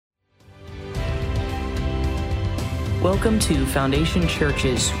Welcome to Foundation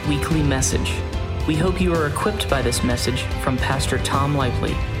Church's weekly message. We hope you are equipped by this message from Pastor Tom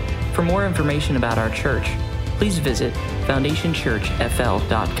Lively. For more information about our church, please visit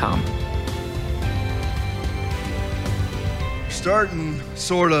foundationchurchfl.com. Starting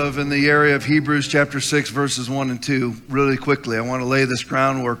sort of in the area of Hebrews chapter 6, verses 1 and 2, really quickly. I want to lay this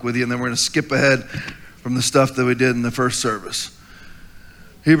groundwork with you, and then we're going to skip ahead from the stuff that we did in the first service.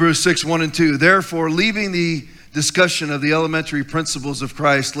 Hebrews 6, 1 and 2. Therefore, leaving the discussion of the elementary principles of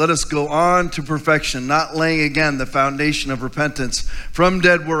Christ, let us go on to perfection, not laying again the foundation of repentance from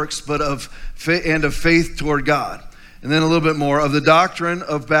dead works, but of faith toward God. And then a little bit more of the doctrine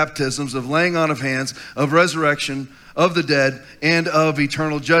of baptisms, of laying on of hands, of resurrection of the dead, and of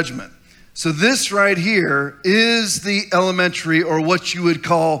eternal judgment. So this right here is the elementary, or what you would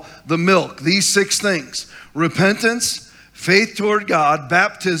call the milk. These 6 things: repentance, faith toward God,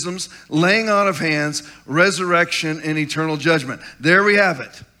 baptisms, laying on of hands, resurrection, and eternal judgment. There we have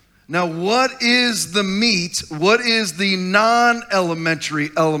it. Now, what is the meat? What is the non-elementary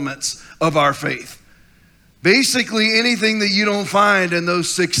elements of our faith? Basically, anything that you don't find in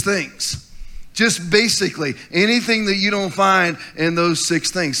those 6 things. Just basically, anything that you don't find in those 6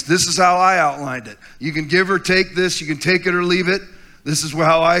 things. This is how I outlined it. You can give or take this. You can take it or leave it. This is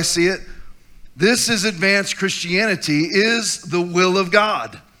how I see it. This is advanced Christianity, is the will of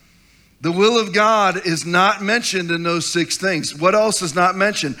God. The will of God is not mentioned in those 6 things. What else is not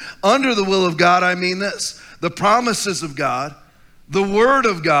mentioned? Under the will of God, I mean this: the promises of God, the word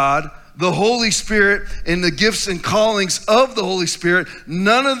of God, the Holy Spirit, and the gifts and callings of the Holy Spirit.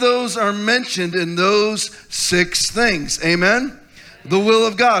 None of those are mentioned in those 6 things. Amen? The will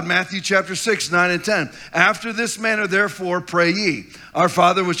of God, Matthew chapter 6, 9 and 10. After this manner, therefore, pray ye. Our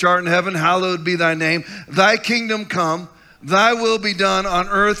Father which art in heaven, hallowed be thy name. Thy kingdom come, thy will be done on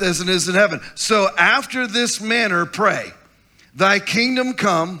earth as it is in heaven. So after this manner, pray. Thy kingdom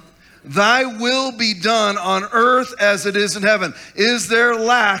come, thy will be done on earth as it is in heaven. Is there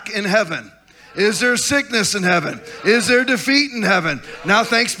lack in heaven? Is there sickness in heaven? Is there defeat in heaven? Now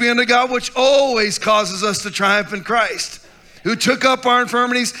thanks be unto God, which always causes us to triumph in Christ, who took up our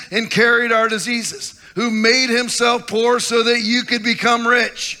infirmities and carried our diseases, who made himself poor so that you could become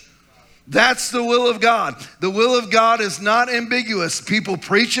rich. That's the will of God. The will of God is not ambiguous. People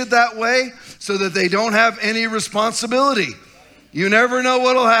preach it that way so that they don't have any responsibility. You never know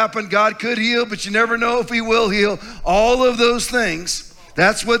what will happen. God could heal, but you never know if he will heal. All of those things,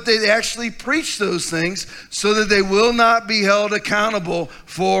 that's what they actually preach, those things, so that they will not be held accountable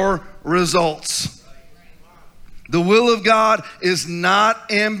for results. The will of God is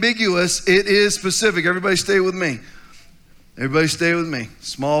not ambiguous. It is specific. Everybody stay with me. Everybody stay with me.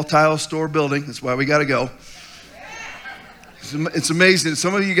 Small tile store building. That's why we got to go. It's amazing.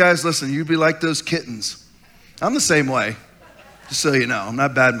 Some of you guys, listen, you'd be like those kittens. I'm the same way. Just so you know, I'm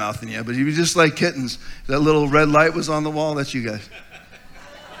not bad-mouthing you, but you'd be just like kittens. That little red light was on the wall. That's you guys.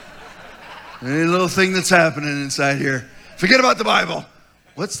 Any little thing that's happening inside here. Forget about the Bible.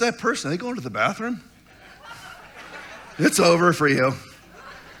 What's that person? Are they going to the bathroom? It's over for you.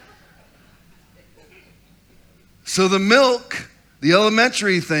 So the milk, the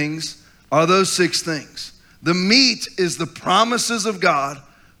elementary things, are those 6 things. The meat is the promises of God,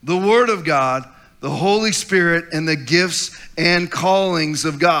 the word of God, the Holy Spirit, and the gifts and callings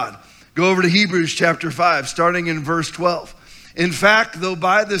of God. Go over to Hebrews chapter 5, starting in verse 12. In fact, though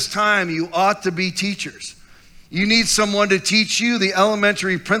by this time you ought to be teachers, you need someone to teach you the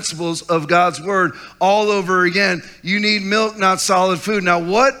elementary principles of God's word all over again. You need milk, not solid food. Now,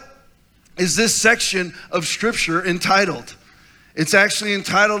 what is this section of scripture entitled? It's actually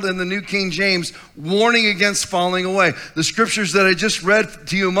entitled in the New King James, Warning Against Falling Away. The scriptures that I just read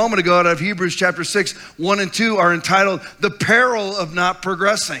to you a moment ago out of Hebrews chapter 6, 1 and 2 are entitled, The Peril of Not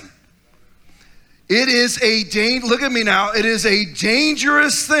Progressing. It is look at me now, it is a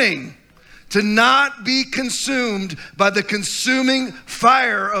dangerous thing to not be consumed by the consuming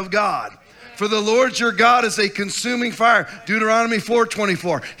fire of God. For the Lord your God is a consuming fire. Deuteronomy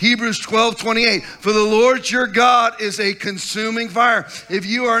 4:24. Hebrews 12:28. For the Lord your God is a consuming fire. If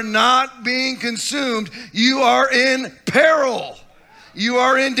you are not being consumed, you are in peril. You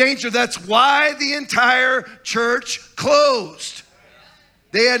are in danger. That's why the entire church closed.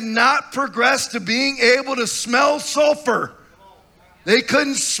 They had not progressed to being able to smell sulfur. They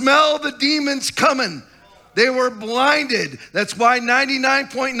couldn't smell the demons coming. They were blinded. That's why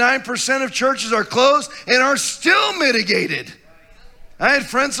 99.9% of churches are closed and are still mitigated. I had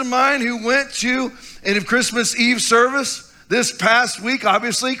friends of mine who went to a Christmas Eve service this past week,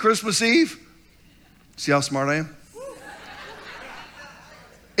 obviously, Christmas Eve. See how smart I am?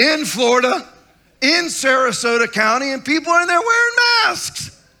 In Florida. in Sarasota County, and people are in there wearing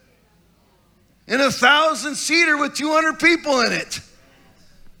masks. In a 1,000-seater with 200 people in it.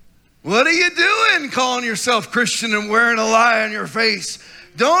 What are you doing calling yourself Christian and wearing a lie on your face?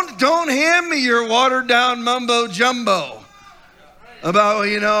 Don't hand me your watered down mumbo jumbo about,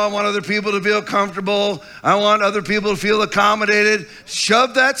 I want other people to feel comfortable. I want other people to feel accommodated.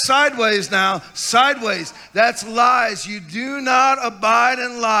 Shove that sideways now. Sideways. That's lies. You do not abide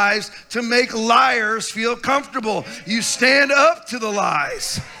in lies to make liars feel comfortable. You stand up to the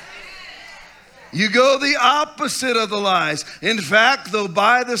lies. You go the opposite of the lies. In fact, though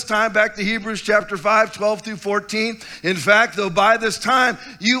by this time, back to Hebrews chapter 5, 12 through 14. In fact, though by this time,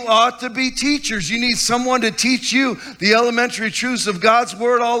 you ought to be teachers. You need someone to teach you the elementary truths of God's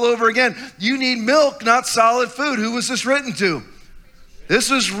word all over again. You need milk, not solid food. Who was this written to? This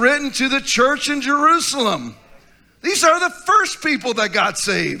was written to the church in Jerusalem. These are the first people that got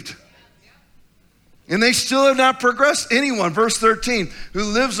saved. And they still have not progressed. Anyone, verse 13, who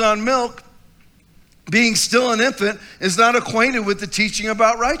lives on milk, being still an infant, is not acquainted with the teaching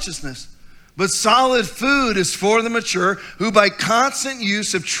about righteousness. But solid food is for the mature, who by constant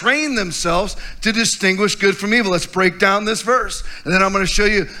use have trained themselves to distinguish good from evil. Let's break down this verse. And then I'm going to show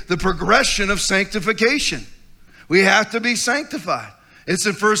you the progression of sanctification. We have to be sanctified. It's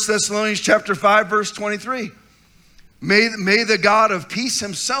in 1 Thessalonians chapter 5, verse 23. May the God of peace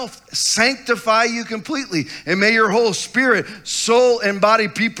himself sanctify you completely, and may your whole spirit, soul, and body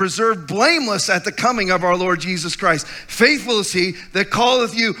be preserved blameless at the coming of our Lord Jesus Christ. Faithful is he that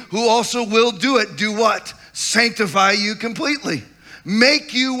calleth you, who also will do it. Do what? Sanctify you completely.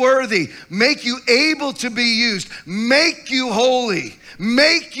 Make you worthy. Make you able to be used. Make you holy.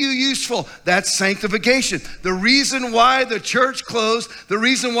 Make you useful. That's sanctification. The reason why the church closed, the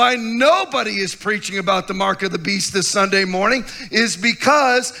reason why nobody is preaching about the mark of the beast this Sunday morning is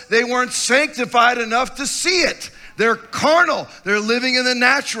because they weren't sanctified enough to see it. They're carnal. They're living in the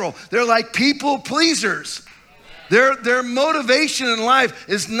natural. They're like people pleasers. Their motivation in life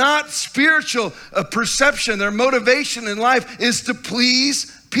is not spiritual perception. Their motivation in life is to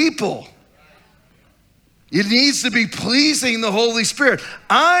please people. It needs to be pleasing the Holy Spirit.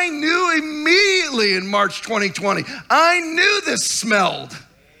 I knew immediately in March 2020, I knew this smelled.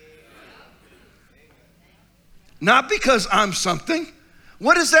 Not because I'm something.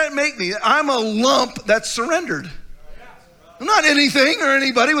 What does that make me? I'm a lump that's surrendered. I'm not anything or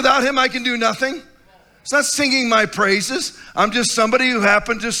anybody. Without him, I can do nothing. It's not singing my praises. I'm just somebody who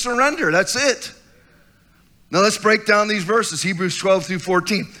happened to surrender. That's it. Now let's break down these verses, Hebrews 12 through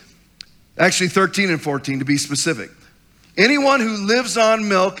 14. Actually 13 and 14 to be specific. Anyone who lives on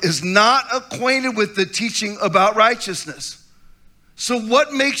milk is not acquainted with the teaching about righteousness. So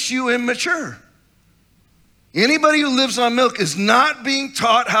what makes you immature? Anybody who lives on milk is not being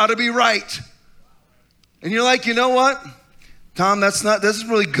taught how to be right. And you're like, you know what? Tom, that doesn't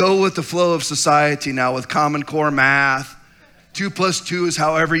really go with the flow of society now with Common Core math. 2 + 2 is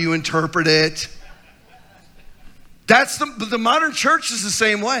however you interpret it. That's the modern church is the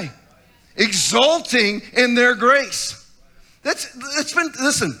same way. Exalting in their grace.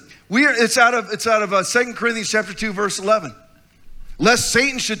 It's out of 2 Corinthians chapter 2, verse 11. Lest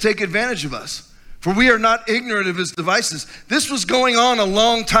Satan should take advantage of us, for we are not ignorant of his devices. This was going on a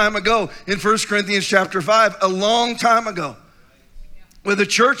long time ago in 1 Corinthians chapter 5, a long time ago, where the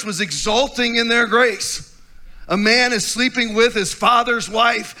church was exalting in their grace. A man is sleeping with his father's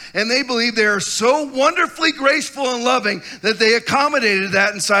wife, and they believe they are so wonderfully graceful and loving that they accommodated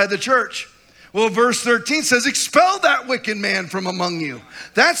that inside the church. Well, verse 13 says, expel that wicked man from among you.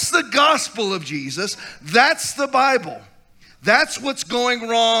 That's the gospel of Jesus. That's the Bible. That's what's going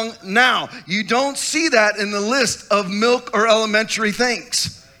wrong now. You don't see that in the list of milk or elementary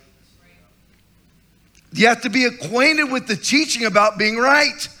things. You have to be acquainted with the teaching about being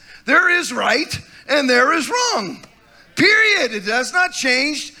right. There is right and there is wrong. Period. It has not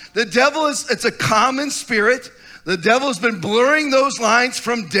changed. The devil it's a common spirit. The devil has been blurring those lines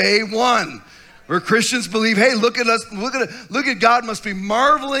from day one. Where Christians believe, hey, look at us, look at God must be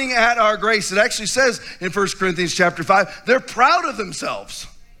marveling at our grace. It actually says in 1 Corinthians chapter 5, they're proud of themselves.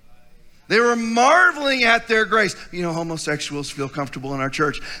 They were marveling at their grace. Homosexuals feel comfortable in our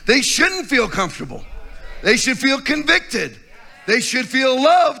church. They shouldn't feel comfortable. They should feel convicted. They should feel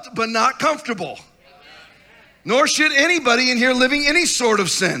loved, but not comfortable. Nor should anybody in here living any sort of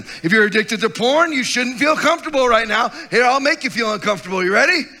sin. If you're addicted to porn, you shouldn't feel comfortable right now. Here, I'll make you feel uncomfortable. You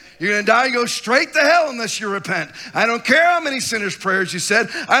ready? You're going to die and go straight to hell unless you repent. I don't care how many sinner's prayers you said.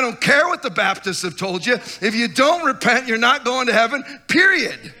 I don't care what the Baptists have told you. If you don't repent, you're not going to heaven,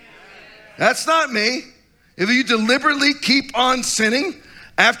 period. That's not me. If you deliberately keep on sinning,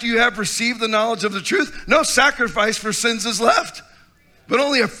 After you have received the knowledge of the truth, no sacrifice for sins is left, but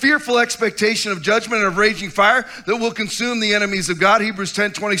only a fearful expectation of judgment and of raging fire that will consume the enemies of God. Hebrews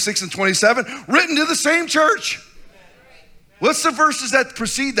 10, 26 and 27, written to the same church. What's the verses that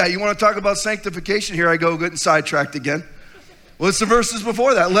precede that? You want to talk about sanctification? Here I go getting sidetracked again. What's the verses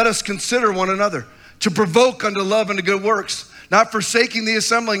before that? Let us consider one another to provoke unto love and to good works, not forsaking the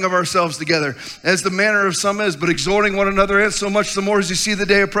assembling of ourselves together, as the manner of some is, but exhorting one another, and so much the more as you see the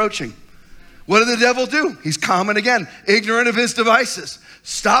day approaching. What did the devil do? He's common again, ignorant of his devices,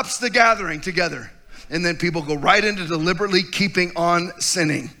 stops the gathering together, and then people go right into deliberately keeping on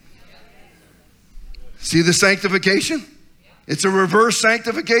sinning. See the sanctification? It's a reverse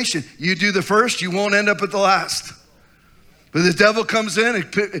sanctification. You do the first, you won't end up at the last. But the devil comes in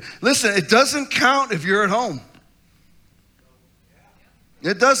and, listen, it doesn't count if you're at home.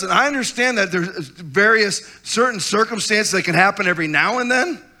 It doesn't. I understand that there's various certain circumstances that can happen every now and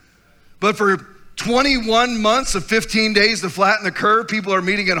then. But for 21 months of 15 days to flatten the curve, people are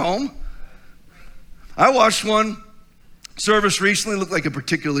meeting at home. I watched one service recently, looked like a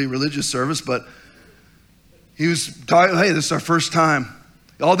particularly religious service, but he was talking, hey, this is our first time.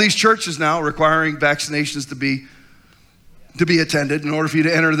 All these churches now requiring vaccinations to be attended. In order for you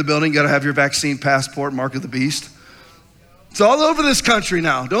to enter the building, you got to have your vaccine passport, mark of the beast. It's all over this country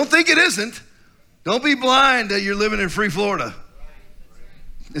now. Don't think it isn't. Don't be blind that you're living in free Florida.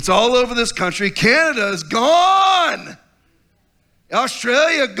 It's all over this country. Canada is gone.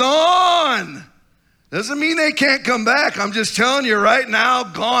 Australia gone. Doesn't mean they can't come back. I'm just telling you right now,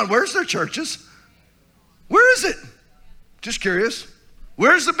 gone. Where's their churches? Where is it? Just curious.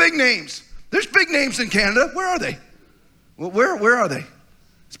 Where's the big names? There's big names in Canada. Where are they? Well, where are they?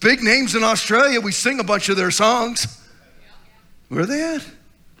 It's big names in Australia. We sing a bunch of their songs. Where are they at?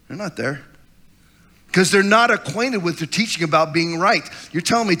 They're not there. Because they're not acquainted with the teaching about being right. You're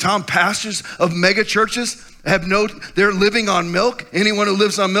telling me, Tom, pastors of mega churches they're living on milk? Anyone who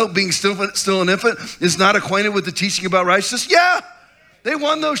lives on milk, being still an infant, is not acquainted with the teaching about righteousness? Yeah, they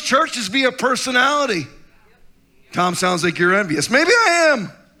won those churches via personality. Tom, sounds like you're envious. Maybe I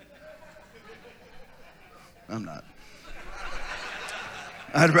am. I'm not.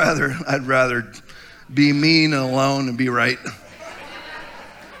 I'd rather be mean and alone and be right.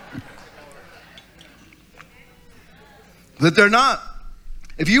 But they're not.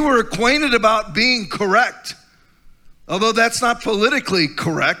 If you were acquainted about being correct, although that's not politically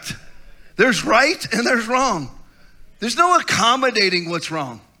correct, there's right and there's wrong. There's no accommodating what's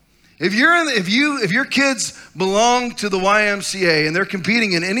wrong. If your kids belong to the YMCA and they're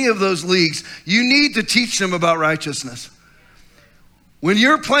competing in any of those leagues, you need to teach them about righteousness. When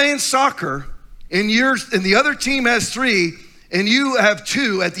you're playing soccer and the other team has 3 and you have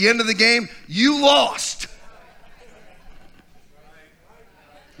 2 at the end of the game, you lost.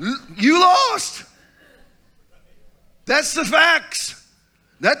 You lost. That's the facts.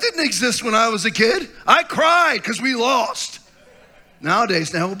 That didn't exist when I was a kid. I cried because we lost.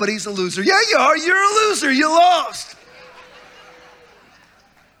 Nowadays, everybody's a loser. Yeah, you are. You're a loser. You lost.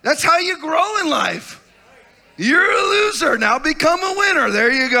 That's how you grow in life. You're a loser. Now become a winner.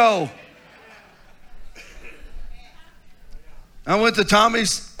 There you go. I went to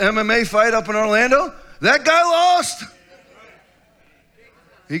Tommy's MMA fight up in Orlando. That guy lost.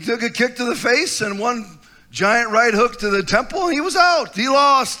 He took a kick to the face and one giant right hook to the temple, and he was out. He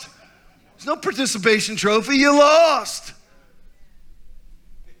lost. There's no participation trophy. You lost.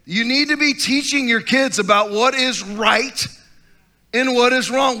 You need to be teaching your kids about what is right and what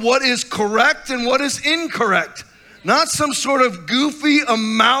is wrong, what is correct and what is incorrect. Not some sort of goofy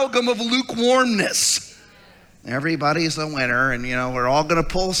amalgam of lukewarmness. Everybody's a winner and, we're all going to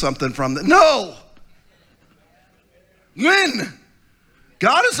pull something from that. No. Win.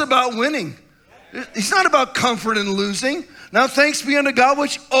 God is about winning. He's not about comfort in losing. Now, thanks be unto God,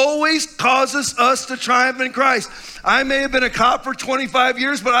 which always causes us to triumph in Christ. I may have been a cop for 25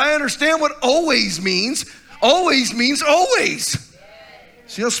 years, but I understand what always means. Always means always.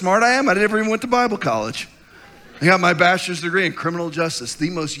 See how smart I am? I never even went to Bible college. I got my bachelor's degree in criminal justice, the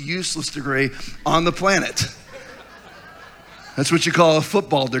most useless degree on the planet. That's what you call a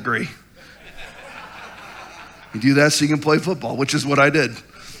football degree. You do that so you can play football, which is what I did.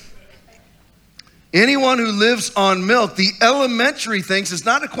 Anyone who lives on milk, the elementary things, is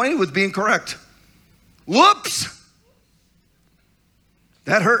not acquainted with being correct. Whoops!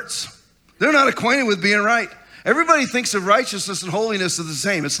 That hurts. They're not acquainted with being right. Everybody thinks of righteousness and holiness as the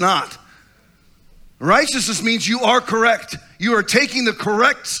same. It's not. Righteousness means you are correct. You are taking the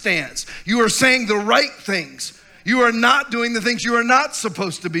correct stance. You are saying the right things. You are not doing the things you are not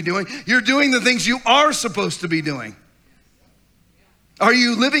supposed to be doing. You're doing the things you are supposed to be doing. Are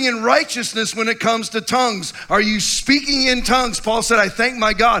you living in righteousness when it comes to tongues? Are you speaking in tongues? Paul said, I thank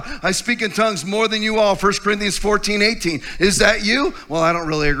my God, I speak in tongues more than you all. 1 Corinthians 14:18. Is that you? Well, I don't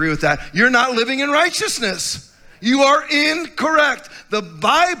really agree with that. You're not living in righteousness. You are incorrect. The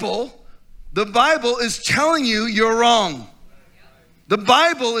Bible is telling you you're wrong. The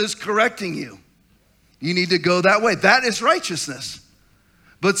Bible is correcting you. You need to go that way. That is righteousness.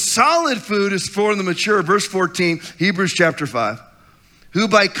 But solid food is for the mature. Verse 14, Hebrews chapter 5. Who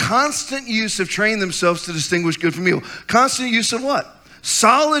by constant use have trained themselves to distinguish good from evil. Constant use of what?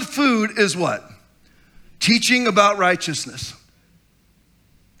 Solid food is what? Teaching about righteousness.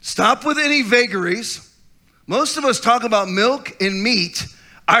 Stop with any vagaries. Most of us talk about milk and meat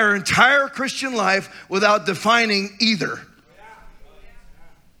our entire Christian life without defining either.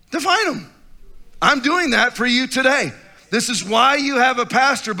 Define them. I'm doing that for you today. This is why you have a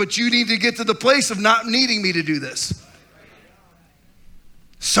pastor, but you need to get to the place of not needing me to do this.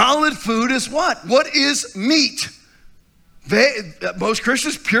 Solid food is what? What is meat? Most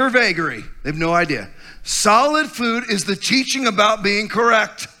Christians, pure vagary. They have no idea. Solid food is the teaching about being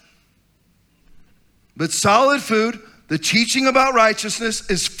correct. But solid food, the teaching about righteousness,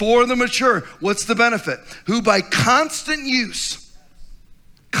 is for the mature. What's the benefit? Who by constant use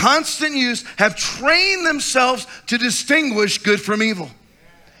have trained themselves to distinguish good from evil.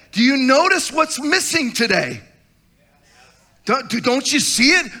 Do you notice what's missing today? Don't you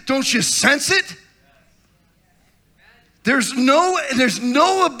see it? Don't you sense it? There's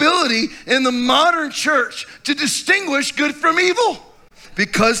no ability in the modern church to distinguish good from evil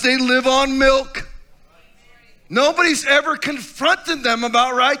because they live on milk. Nobody's ever confronted them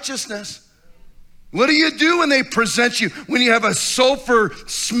about righteousness. What do you do when they present you, when you have a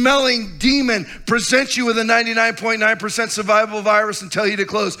sulfur-smelling demon present you with a 99.9% survival virus and tell you to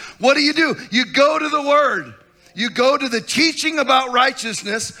close? What do? You go to the Word. You go to the teaching about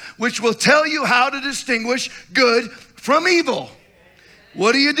righteousness, which will tell you how to distinguish good from evil.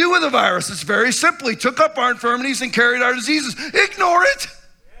 What do you do with a virus? It's very simple. He took up our infirmities and carried our diseases. Ignore it.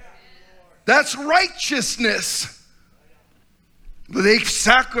 That's righteousness. But they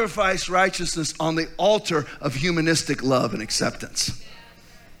sacrifice righteousness on the altar of humanistic love and acceptance.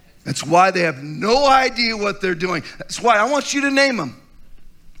 That's why they have no idea what they're doing. That's why I want you to name them.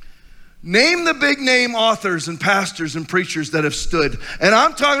 Name the big name authors and pastors and preachers that have stood. And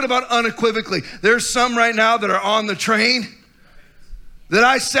I'm talking about unequivocally. There's some right now that are on the train that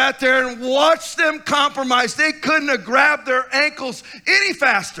I sat there and watched them compromise. They couldn't have grabbed their ankles any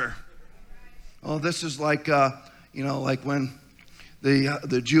faster. Oh, this is like, like when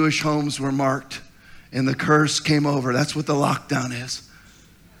the Jewish homes were marked and the curse came over. That's what the lockdown is.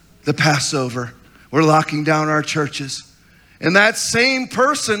 The Passover. We're locking down our churches. And that same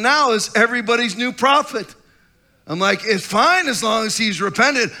person now is everybody's new prophet. I'm like, it's fine as long as he's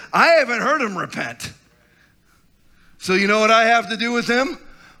repented. I haven't heard him repent. So you know what I have to do with him?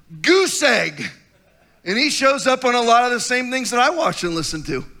 Goose egg. And he shows up on a lot of the same things that I watch and listen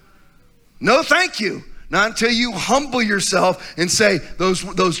to. No, thank you. Not until you humble yourself and say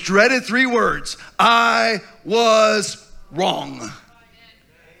those dreaded 3 words. I was wrong.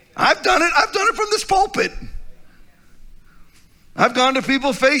 I've done it. I've done it from this pulpit. I've gone to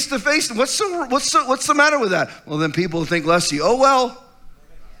people face to face. What's the matter with that? Well, then people think less of you. Oh well.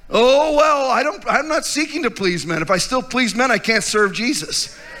 I'm not seeking to please men. If I still please men, I can't serve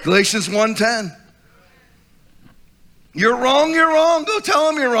Jesus. Galatians 1:10. You're wrong. Go tell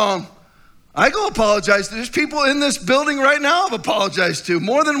them you're wrong. I go apologize. There's people in this building right now I've apologized to.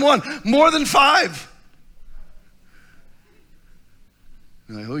 More than 1, more than 5.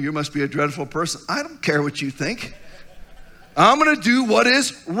 You're like, oh, you must be a dreadful person. I don't care what you think. I'm going to do what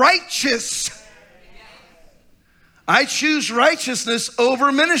is righteous. I choose righteousness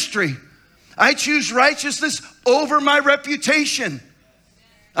over ministry. I choose righteousness over my reputation.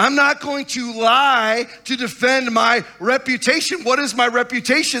 I'm not going to lie to defend my reputation. What is my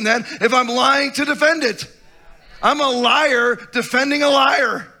reputation then if I'm lying to defend it? I'm a liar defending a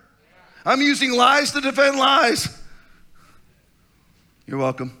liar. I'm using lies to defend lies. You're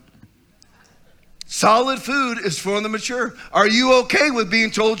welcome. Solid food is for the mature. Are you okay with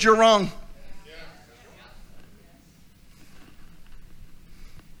being told you're wrong?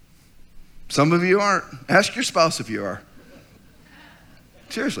 Some of you aren't. Ask your spouse if you are.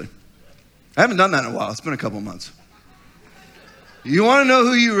 Seriously. I haven't done that in a while. It's been a couple months. You want to know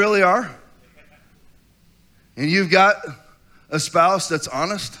who you really are? And you've got a spouse that's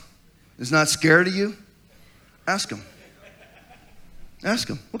honest, is not scared of you? Ask him. Ask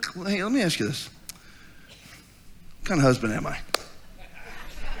him. Hey, let me ask you this. What kind of husband am I?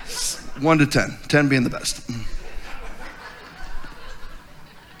 1 to 10. 10 being the best.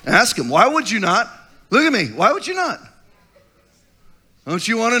 Ask them. Why would you not? Look at me. Why would you not? Don't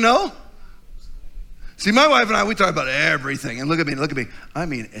you want to know? See, my wife and I, we talk about everything. And look at me. I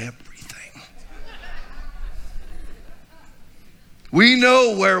mean everything. We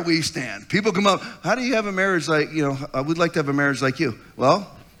know where we stand. People come up, how do you have a marriage like, I would like to have a marriage like you.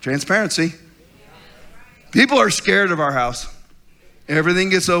 Well, transparency. People are scared of our house. Everything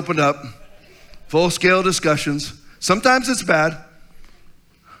gets opened up. Full-scale discussions. Sometimes it's bad.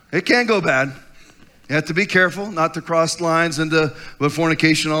 It can go bad. You have to be careful not to cross lines into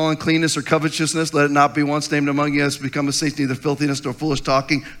fornication, all uncleanness, or covetousness. Let it not be once named among you as to become a sin, neither filthiness, nor foolish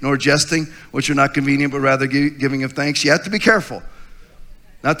talking, nor jesting, which are not convenient, but rather giving of thanks. You have to be careful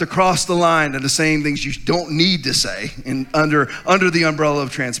not to cross the line into saying things you don't need to say under the umbrella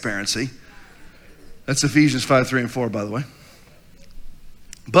of transparency. That's Ephesians 5:3-4, by the way.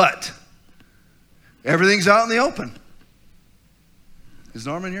 But everything's out in the open. Is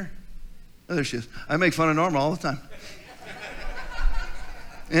Norma in here? Oh, there she is. I make fun of Norma all the time.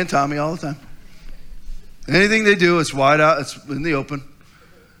 And Tommy all the time. Anything they do, it's wide out, it's in the open.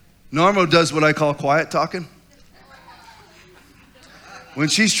 Norma does what I call quiet talking. When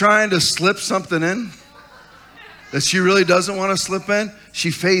she's trying to slip something in that she really doesn't want to slip in,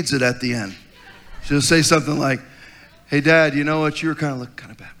 she fades it at the end. She'll say something like, hey, Dad, you know what? You were kind of looking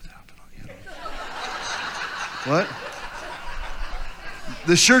kind of bad with that. What?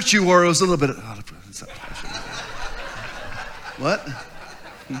 The shirt you wore was a little bit out of place. What?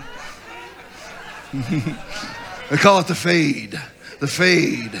 I call it the fade. The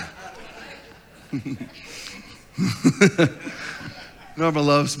fade. Norma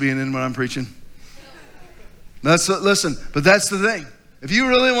loves being in when I'm preaching. Listen, but that's the thing. If you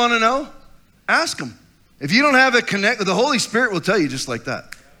really want to know, ask them. If you don't have a connect, the Holy Spirit will tell you just like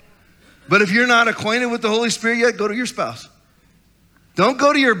that. But if you're not acquainted with the Holy Spirit yet, go to your spouse. Don't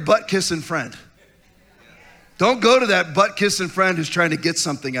go to your butt-kissing friend. Don't go to that butt-kissing friend who's trying to get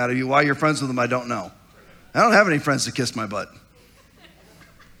something out of you. Why you're friends with them, I don't know. I don't have any friends that kiss my butt.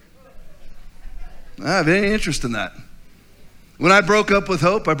 I don't have any interest in that. When I broke up with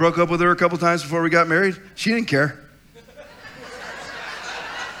Hope, I broke up with her a couple times before we got married. She didn't care.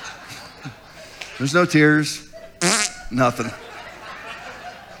 There's no tears, nothing.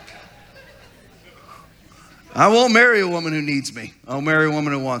 I won't marry a woman who needs me. I'll marry a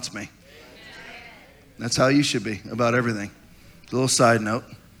woman who wants me. That's how you should be about everything. A little side note.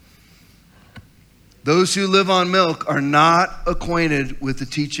 Those who live on milk are not acquainted with the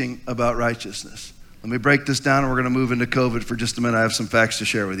teaching about righteousness. Let me break this down and we're going to move into COVID for just a minute. I have some facts to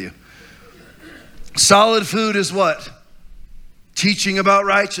share with you. Solid food is what? Teaching about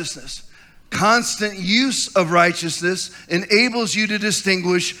righteousness. Constant use of righteousness enables you to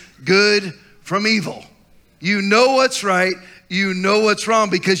distinguish good from evil. You know what's right, you know what's wrong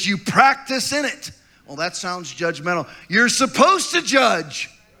because you practice in it. Well, that sounds judgmental. You're supposed to judge.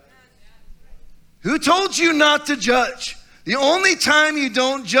 Who told you not to judge? The only time you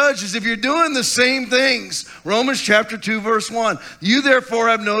don't judge is if you're doing the same things. Romans chapter 2, verse 1. You therefore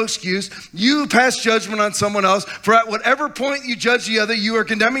have no excuse. You pass judgment on someone else. For at whatever point you judge the other, you are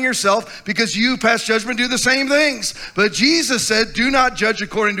condemning yourself because you pass judgment, do the same things. But Jesus said, do not judge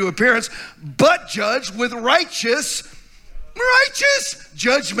according to appearance, but judge with righteous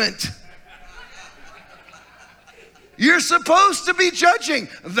judgment. You're supposed to be judging.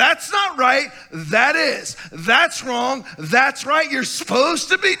 That's not right. That is. That's wrong. That's right. You're supposed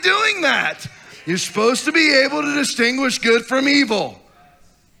to be doing that. You're supposed to be able to distinguish good from evil.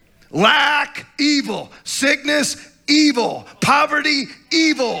 Lack, evil. Sickness, evil. Poverty,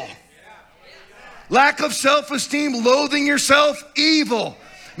 evil. Lack of self-esteem, loathing yourself, evil.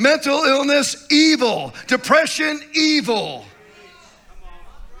 Mental illness, evil. Depression, evil.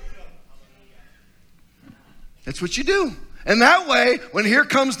 That's what you do. And that way, when here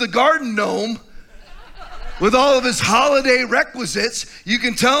comes the garden gnome with all of his holiday requisites, you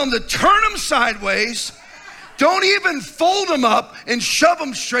can tell him to turn them sideways. Don't even fold them up and shove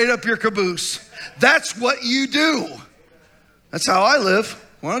them straight up your caboose. That's what you do. That's how I live.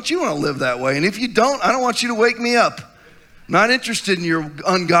 Why don't you want to live that way? And if you don't, I don't want you to wake me up. I'm not interested in your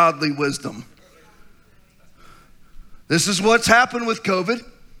ungodly wisdom. This is what's happened with COVID.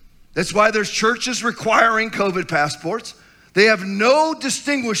 That's why there's churches requiring COVID passports. They have no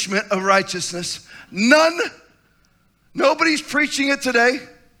distinguishment of righteousness. None. Nobody's preaching it today.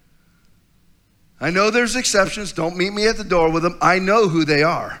 I know there's exceptions. Don't meet me at the door with them. I know who they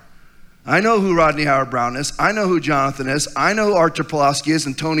are. I know who Rodney Howard-Brown is. I know who Jonathan is. I know who Archer Pulaski is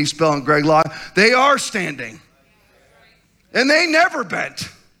and Tony Spell and Greg Locke. They are standing. And they never bent.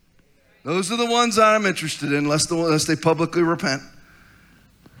 Those are the ones that I'm interested in unless they publicly repent.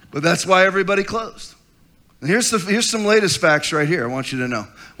 But that's why everybody closed. And here's some latest facts right here I want you to know.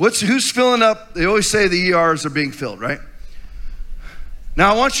 Who's filling up? They always say the ERs are being filled, right?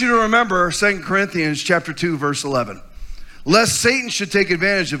 Now I want you to remember 2 Corinthians chapter 2, verse 11. Lest Satan should take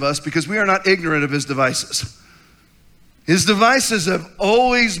advantage of us because we are not ignorant of his devices. His devices have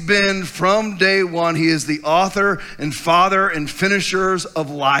always been from day one. He is the author and father and finishers of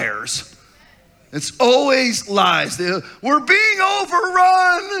liars. It's always lies. We're being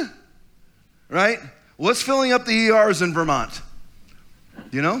overrun, right? What's filling up the ERs in Vermont?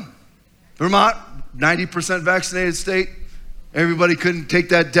 You know? Vermont, 90% vaccinated state. Everybody couldn't take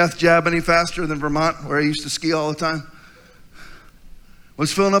that death jab any faster than Vermont, where I used to ski all the time.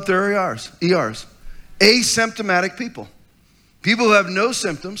 What's filling up their ERs? Asymptomatic people. People who have no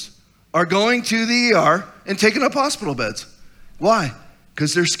symptoms are going to the ER and taking up hospital beds. Why?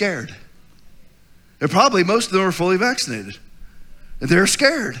 Because they're scared. Most of them are fully vaccinated. They're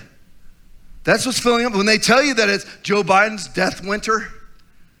scared. That's what's filling up. When they tell you that it's Joe Biden's death winter,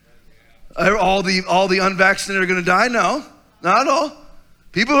 all the unvaccinated are going to die, no, not at all.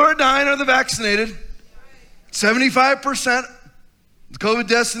 People who are dying are the vaccinated. 75% of COVID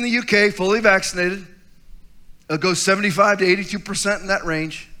deaths in the UK fully vaccinated. It goes 75 to 82% in that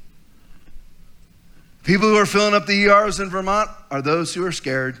range. People who are filling up the ERs in Vermont are those who are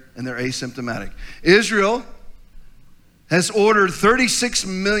scared and they're asymptomatic. Israel has ordered 36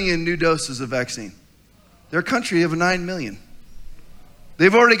 million new doses of vaccine. They're a country of 9 million.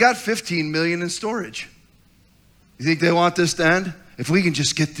 They've already got 15 million in storage. You think they want this to end? If we can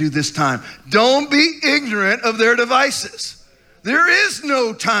just get through this time. Don't be ignorant of their devices. There is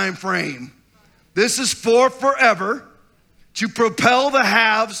no time frame. This is for forever, to propel the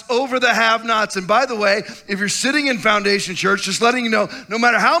haves over the have-nots. And by the way, if you're sitting in Foundation Church, just letting you know, no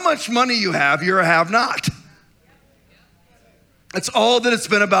matter how much money you have, you're a have-not. That's all that it's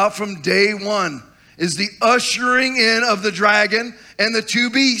been about from day one, is the ushering in of the dragon and the two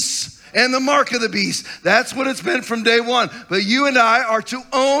beasts and the mark of the beast. That's what it's been from day one. But you and I are to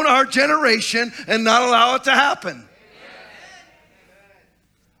own our generation and not allow it to happen.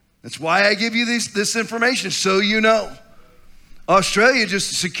 That's why I give you this information, so you know. Australia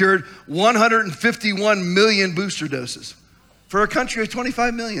just secured 151 million booster doses. For a country of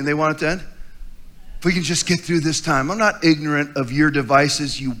 25 million, they want it to end. If we can just get through this time. I'm not ignorant of your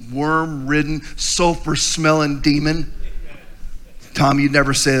devices, you worm-ridden, sulfur-smelling demon. Tom, you'd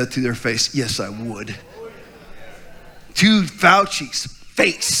never say that to their face. Yes, I would. To Fauci's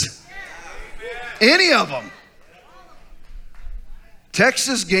face. Any of them.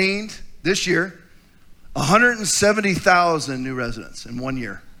 Texas gained this year 170,000 new residents in 1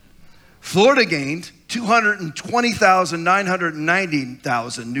 year. Florida gained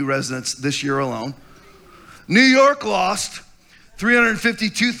 220,990,000 new residents this year alone. New York lost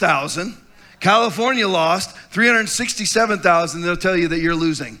 352,000. California lost 367,000. They'll tell you that you're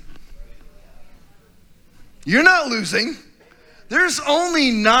losing. You're not losing. There's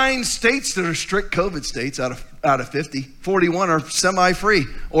only 9 states that are strict COVID states out of 50. 41 are semi-free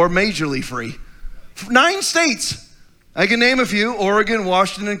or majorly free. 9 states. I can name a few: Oregon,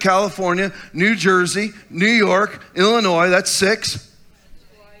 Washington, California, New Jersey, New York, Illinois, that's 6.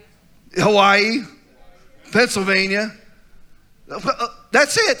 Hawaii, Pennsylvania.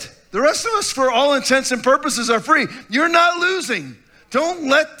 That's it. The rest of us, for all intents and purposes, are free. You're not losing. Don't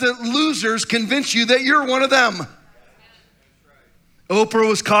let the losers convince you that you're one of them. Oprah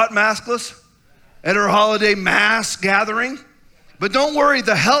was caught maskless at her holiday mass gathering. But don't worry,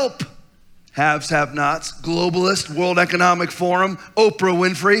 the help, haves, have-nots, globalist, World Economic Forum, Oprah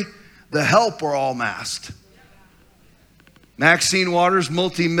Winfrey, the help are all masked. Maxine Waters,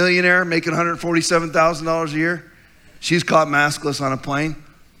 multi-millionaire, making $147,000 a year. She's caught maskless on a plane.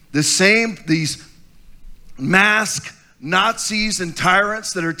 These masked Nazis and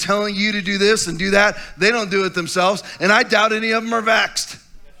tyrants that are telling you to do this and do that, they don't do it themselves, and I doubt any of them are vaxxed.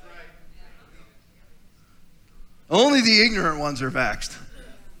 Only the ignorant ones are vaxxed.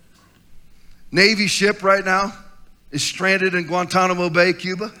 Navy ship right now is stranded in Guantanamo Bay,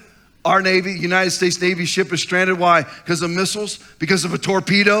 Cuba. Our Navy, United States Navy ship is stranded. Why? Because of missiles? Because of a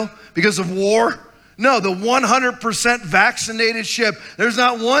torpedo? Because of war? No, the 100% vaccinated ship, there's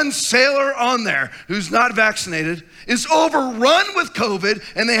not one sailor on there who's not vaccinated, is overrun with COVID,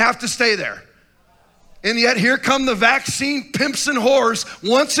 and they have to stay there. And yet here come the vaccine pimps and whores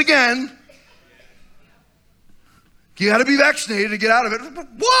once again. You got to be vaccinated to get out of it.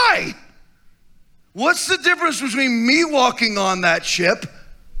 Why? What's the difference between me walking on that ship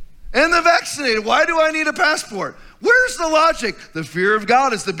and the vaccinated? Why do I need a passport? Where's the logic? The fear of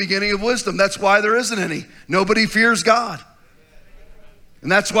God is the beginning of wisdom. That's why there isn't any. Nobody fears God.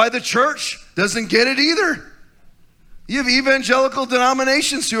 And that's why the church doesn't get it either. You have evangelical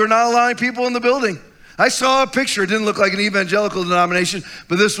denominations who are not allowing people in the building. I saw a picture. It didn't look like an evangelical denomination,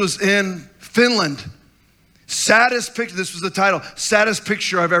 but this was in Finland. Saddest picture. This was the title. Saddest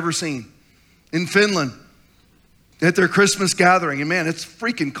picture I've ever seen. In Finland. At their Christmas gathering. And man, it's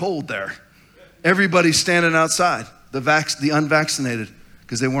freaking cold there. Everybody's standing outside. The unvaccinated.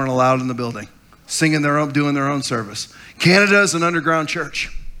 Because they weren't allowed in the building. Singing their own, doing their own service. Canada is an underground church.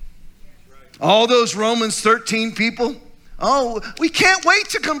 All those Romans 13 people. Oh, we can't wait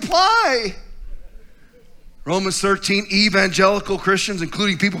to comply. Romans 13, evangelical Christians,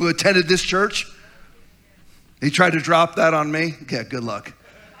 including people who attended this church. They tried to drop that on me. Yeah, good luck.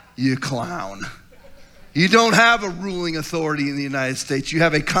 You clown. You don't have a ruling authority in the United States. You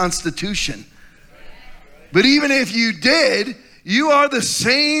have a constitution. But even if you did, you are the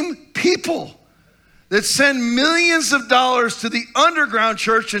same people that send millions of dollars to the underground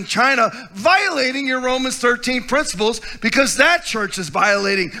church in China, violating your Romans 13 principles because that church is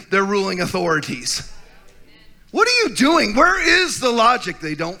violating their ruling authorities. What are you doing? Where is the logic?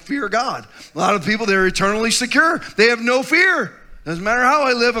 They don't fear God. A lot of people, they're eternally secure. They have no fear. Doesn't matter how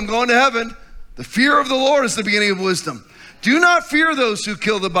I live, I'm going to heaven. The fear of the Lord is the beginning of wisdom. Do not fear those who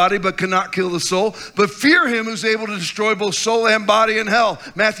kill the body but cannot kill the soul, but fear him who's able to destroy both soul and body in hell.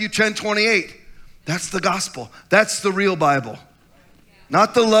 Matthew 10:28. That's the gospel. That's the real Bible.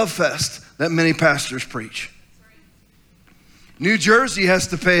 Not the love fest that many pastors preach. New Jersey has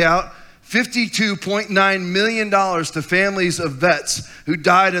to pay out $52.9 million to families of vets who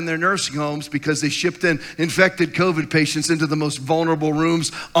died in their nursing homes because they shipped in infected COVID patients into the most vulnerable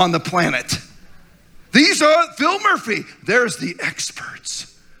rooms on the planet. These are Phil Murphy. There's the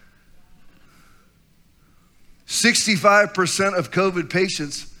experts. 65% of COVID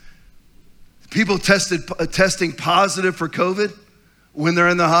patients, people testing positive for COVID when they're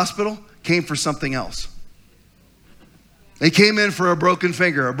in the hospital, came for something else. They came in for a broken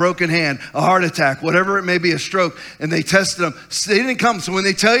finger, a broken hand, a heart attack, whatever it may be, a stroke, and they tested them. They didn't come. So when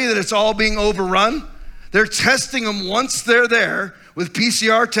they tell you that it's all being overrun, they're testing them once they're there with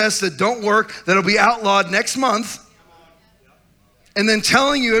PCR tests that don't work, that'll be outlawed next month, and then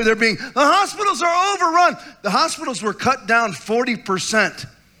telling you the hospitals are overrun. The hospitals were cut down 40%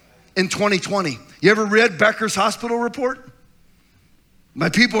 in 2020. You ever read Becker's hospital report? My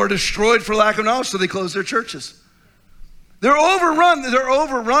people are destroyed for lack of knowledge, so they close their churches. They're overrun. They're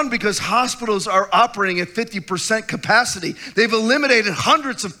overrun because hospitals are operating at 50% capacity. They've eliminated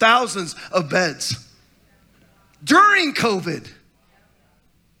hundreds of thousands of beds during COVID.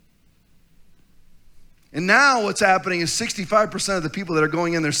 And now what's happening is 65% of the people that are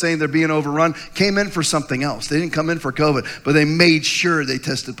going in, they're saying they're being overrun, came in for something else. They didn't come in for COVID, but they made sure they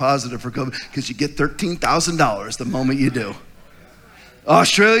tested positive for COVID because you get $13,000 the moment you do.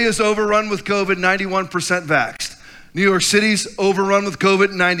 Australia's overrun with COVID, 91% vaxxed. New York City's overrun with COVID,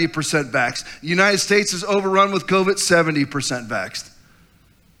 90% vaxxed. The United States is overrun with COVID, 70% vaxxed.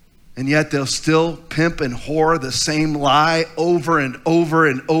 And yet they'll still pimp and whore the same lie over and over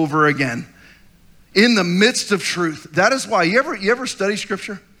and over again. In the midst of truth. That is why, you ever study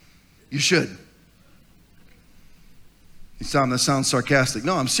scripture? You should. That sounds sarcastic.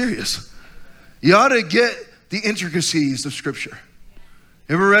 No, I'm serious. You ought to get the intricacies of scripture.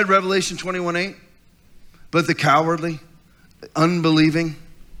 You ever read Revelation 21:8? But the cowardly, unbelieving,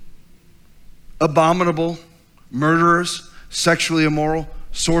 abominable, murderers, sexually immoral,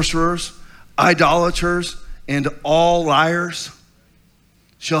 sorcerers, idolaters, and all liars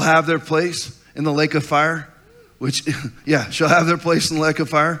shall have their place in the lake of fire, shall have their place in the lake of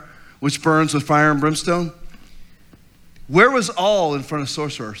fire, which burns with fire and brimstone. Where was all in front of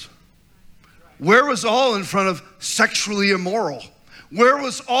sorcerers? Where was all in front of sexually immoral? Where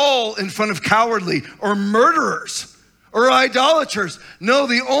was all in front of cowardly or murderers or idolaters? No,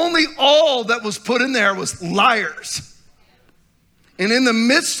 the only all that was put in there was liars. And in the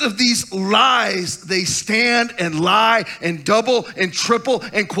midst of these lies, they stand and lie and double and triple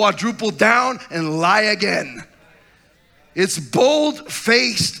and quadruple down and lie again. It's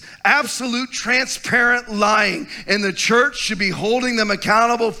bold-faced, absolute, transparent lying. And the church should be holding them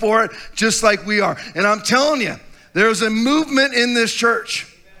accountable for it just like we are. And I'm telling you, there's a movement in this church.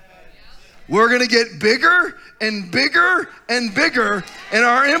 We're going to get bigger and bigger and bigger, and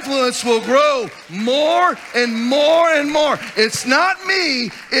our influence will grow more and more and more. It's not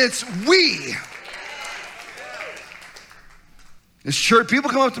me, it's we. It's church. People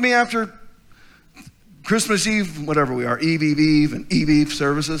come up to me after Christmas Eve, whatever we are, Eve, and Eve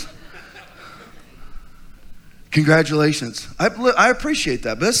services. Congratulations. I appreciate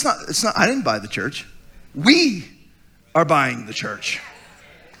that, but it's not. I didn't buy the church. We are buying the church.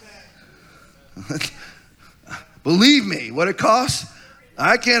 Believe me, what it costs,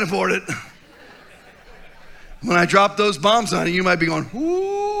 I can't afford it. When I drop those bombs on you, you might be going,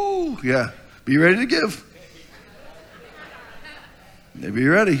 ooh, yeah, be ready to give. Maybe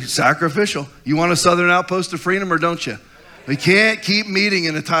you're ready, sacrificial. You want a Southern Outpost of Freedom or don't you? We can't keep meeting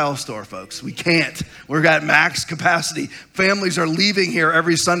in a tile store, folks. We can't. We've got max capacity. Families are leaving here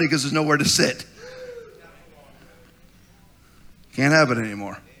every Sunday because there's nowhere to sit. Can't have it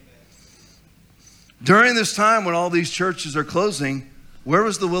anymore. During this time when all these churches are closing, where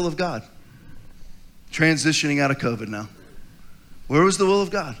was the will of God? Transitioning out of COVID now. Where was the will of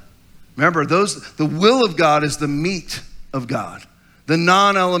God? Remember, the will of God is the meat of God. The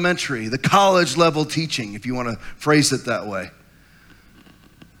non-elementary, the college level teaching, if you want to phrase it that way.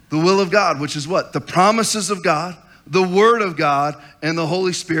 The will of God, which is what? The promises of God, the word of God, and the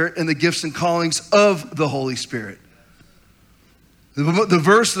Holy Spirit, and the gifts and callings of the Holy Spirit. The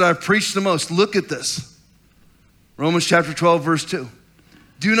verse that I've preached the most, look at this. Romans chapter 12, verse 2.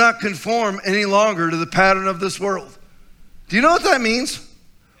 Do not conform any longer to the pattern of this world. Do you know what that means?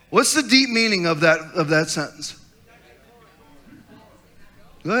 What's the deep meaning of that sentence?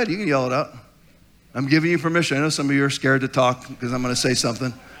 Go ahead, you can yell it out. I'm giving you permission. I know some of you are scared to talk because I'm going to say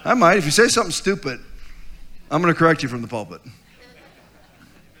something. I might. If you say something stupid, I'm going to correct you from the pulpit.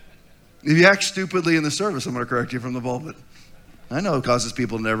 If you act stupidly in the service, I'm going to correct you from the pulpit. I know it causes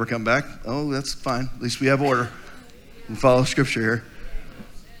people to never come back. Oh, that's fine. At least we have order and follow scripture here.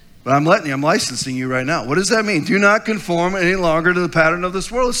 But I'm licensing you right now. What does that mean? Do not conform any longer to the pattern of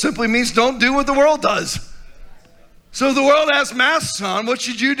this world. It simply means don't do what the world does. So if the world has masks on, what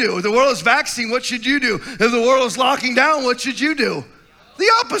should you do? If the world is vaccinating, what should you do? If the world is locking down, what should you do?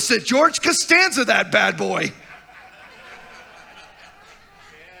 The opposite. George Costanza, that bad boy.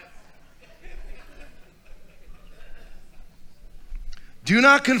 Do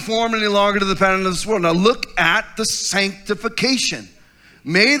not conform any longer to the pattern of this world. Now look at the sanctification.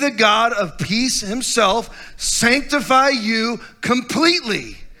 May the God of peace himself sanctify you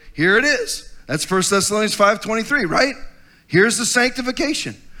completely. Here it is. That's 1 Thessalonians 5:23, right? Here's the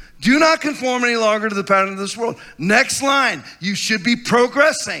sanctification. Do not conform any longer to the pattern of this world. Next line, you should be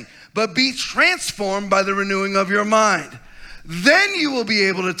progressing, but be transformed by the renewing of your mind. Then you will be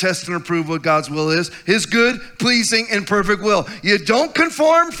able to test and approve what God's will is, his good, pleasing, and perfect will. You don't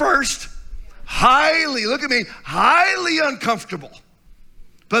conform first. Highly uncomfortable.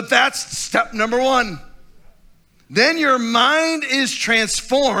 But that's step number one. Then your mind is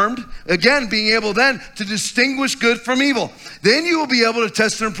transformed, again, being able then to distinguish good from evil. Then you will be able to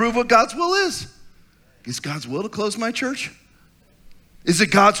test and approve what God's will is. Is God's will to close my church? Is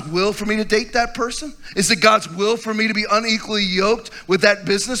it God's will for me to date that person? Is it God's will for me to be unequally yoked with that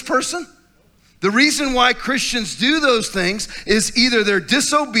business person? The reason why Christians do those things is either they're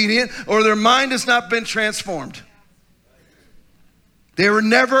disobedient or their mind has not been transformed. They were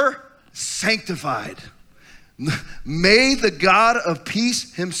never sanctified. May the God of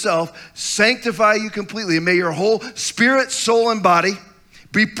peace himself sanctify you completely, and may your whole spirit, soul, and body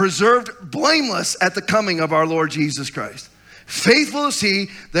be preserved blameless at the coming of our Lord Jesus Christ. Faithful is he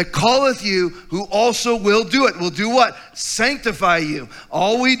that calleth you, who also will do it. Will do what? Sanctify you.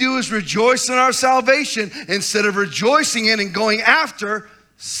 All we do is rejoice in our salvation instead of rejoicing in and going after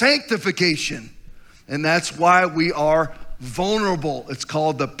sanctification. And that's why we are vulnerable. It's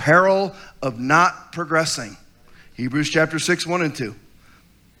called the peril of not progressing. Hebrews chapter 6, 1 and 2.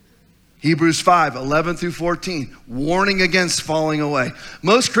 Hebrews 5, 11 through 14, warning against falling away.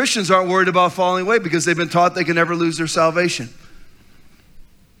 Most Christians aren't worried about falling away because they've been taught they can never lose their salvation.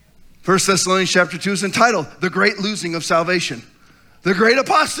 1 Thessalonians chapter 2 is entitled, The Great Losing of Salvation. The Great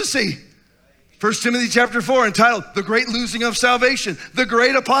Apostasy. 1 Timothy chapter 4 entitled, The Great Losing of Salvation. The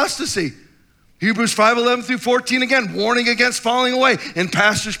Great Apostasy. Hebrews 5, 11 through 14, again, warning against falling away. And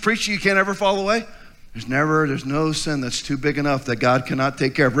pastors preaching you can't ever fall away. There's no sin that's too big enough that God cannot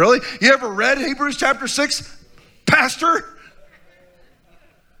take care of. Really? You ever read Hebrews chapter 6, pastor?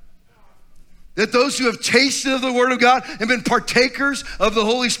 That those who have tasted of the word of God and been partakers of the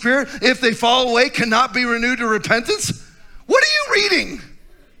Holy Spirit, if they fall away, cannot be renewed to repentance? What are you reading?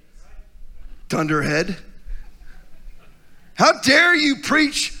 Dunderhead. How dare you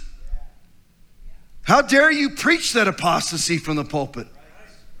preach? How dare you preach that apostasy from the pulpit?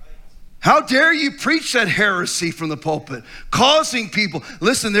 How dare you preach that heresy from the pulpit, causing people,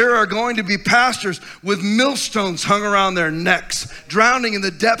 listen, there are going to be pastors with millstones hung around their necks, drowning in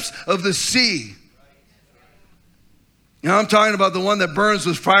the depths of the sea. You know, I'm talking about the one that burns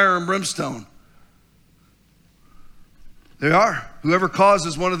with fire and brimstone. They are. Whoever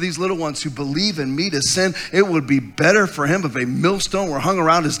causes one of these little ones who believe in me to sin, it would be better for him if a millstone were hung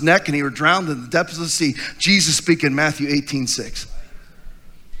around his neck and he were drowned in the depths of the sea. Jesus speaking, Matthew 18:6.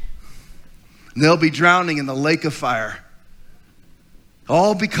 And they'll be drowning in the lake of fire.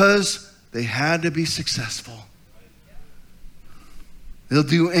 All because they had to be successful. They'll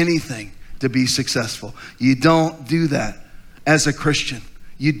do anything to be successful. You don't do that as a Christian.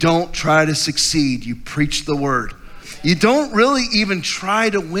 You don't try to succeed. You preach the word. You don't really even try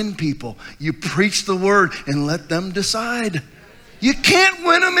to win people. You preach the word and let them decide. You can't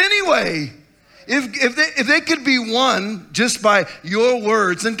win them anyway. If they could be won just by your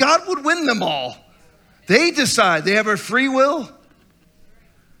words, then God would win them all. They decide. They have a free will.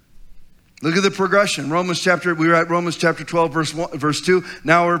 Look at the progression. We were at Romans chapter 12, verse 2.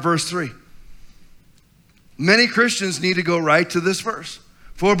 Now we're at verse 3. Many Christians need to go right to this verse.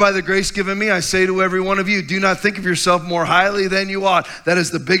 For by the grace given me, I say to every one of you, do not think of yourself more highly than you ought. That is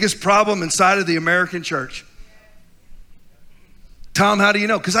the biggest problem inside of the American church. Tom, how do you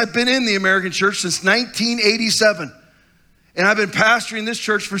know? Because I've been in the American church since 1987. And I've been pastoring this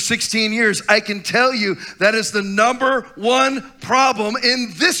church for 16 years. I can tell you that is the number one problem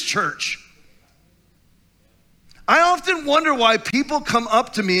in this church. I often wonder why people come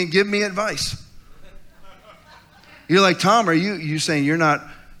up to me and give me advice. You're like, Tom, are you saying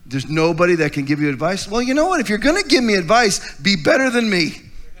there's nobody that can give you advice? Well, you know what? If you're going to give me advice, be better than me.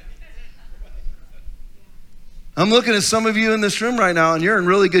 I'm looking at some of you in this room right now, and you're in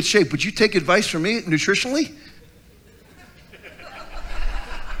really good shape. Would you take advice from me nutritionally?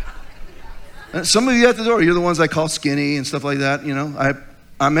 Some of you at the door, you're the ones I call skinny and stuff like that. You know,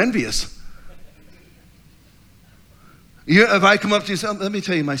 I'm envious. If I come up to you and say, let me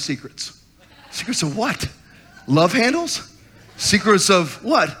tell you my secrets. Secrets of what? Love handles? Secrets of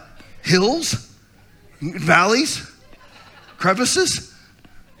what? Hills? Valleys? Crevices?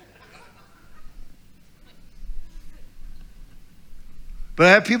 But I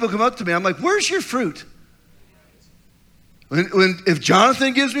have people come up to me. I'm like, where's your fruit? If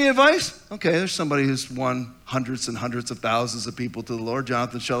Jonathan gives me advice, okay, there's somebody who's won hundreds and hundreds of thousands of people to the Lord,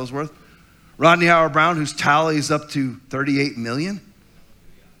 Jonathan Shuttlesworth. Rodney Howard-Brown, whose tally is up to 38 million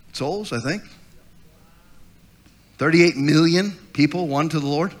souls, I think. 38 million people won to the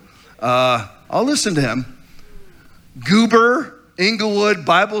Lord. I'll listen to him. Goober, Inglewood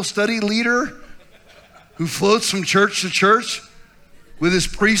Bible study leader who floats from church to church with his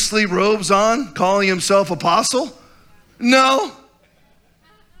priestly robes on, calling himself apostle. No.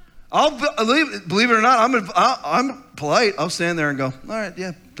 Believe it or not, I'm polite. I'll stand there and go, all right,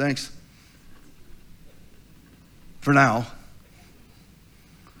 yeah, thanks. For now.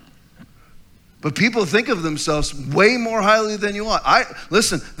 But people think of themselves way more highly than you ought.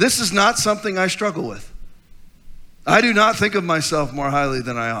 Listen, this is not something I struggle with. I do not think of myself more highly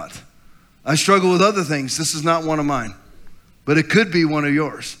than I ought. I struggle with other things. This is not one of mine. But it could be one of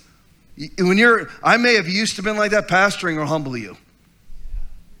yours. I may have used to been like that. Pastoring will humble you.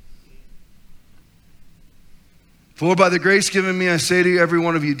 For by the grace given me, I say to you, every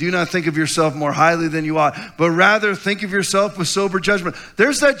one of you, do not think of yourself more highly than you ought, but rather think of yourself with sober judgment.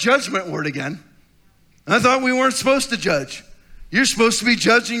 There's that judgment word again. I thought we weren't supposed to judge. You're supposed to be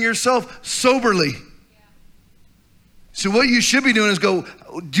judging yourself soberly. So what you should be doing is go,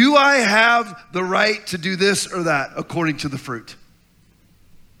 do I have the right to do this or that according to the fruit?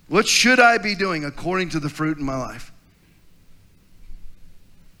 What should I be doing according to the fruit in my life?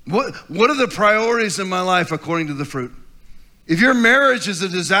 What are the priorities in my life according to the fruit? If your marriage is a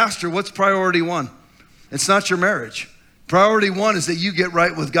disaster, what's priority one? It's not your marriage. Priority one is that you get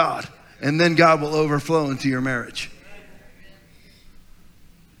right with God, and then God will overflow into your marriage.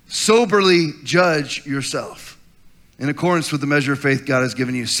 Soberly judge yourself in accordance with the measure of faith God has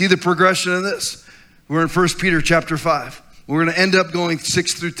given you. See the progression of this. We're in 1 Peter chapter 5. We're going to end up going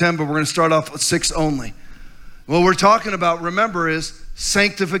 6 through 10, but we're going to start off with 6 only. What we're talking about, remember, is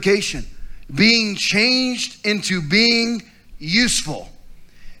sanctification. Being changed into being useful.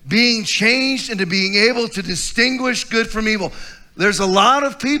 Being changed into being able to distinguish good from evil. There's a lot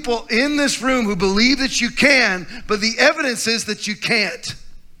of people in this room who believe that you can, but the evidence is that you can't.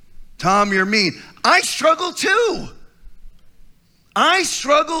 Tom, you're mean. I struggle too.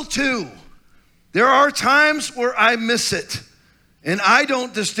 There are times where I miss it, and I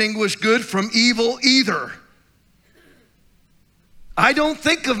don't distinguish good from evil either. I don't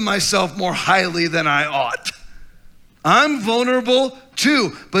think of myself more highly than I ought. I'm vulnerable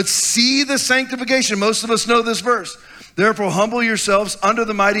too, but see the sanctification. Most of us know this verse. Therefore, humble yourselves under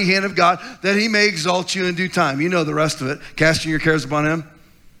the mighty hand of God, that he may exalt you in due time. You know the rest of it. Casting your cares upon him,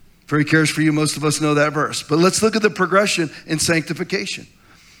 For he cares for you. Most of us know that verse. But let's look at the progression in sanctification.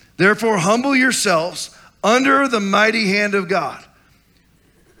 Therefore, humble yourselves under the mighty hand of God.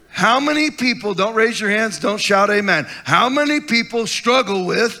 How many people, don't raise your hands, don't shout amen. How many people struggle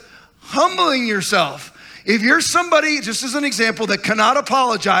with humbling yourself? If you're somebody, just as an example, that cannot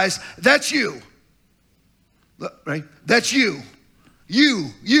apologize, that's you. Right? That's you. You.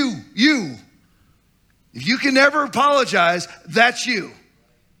 If you can never apologize, that's you.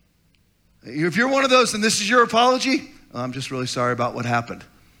 If you're one of those and this is your apology, I'm just really sorry about what happened.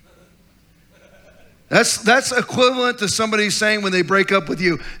 That's equivalent to somebody saying when they break up with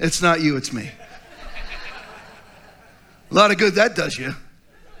you, it's not you, it's me. A lot of good that does you.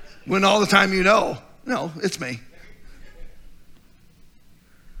 When all the time you know, no, it's me.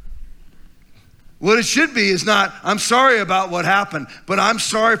 What it should be is not, I'm sorry about what happened, but I'm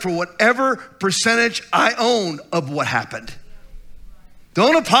sorry for whatever percentage I own of what happened.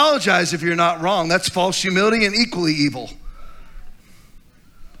 Don't apologize if you're not wrong. That's false humility and equally evil.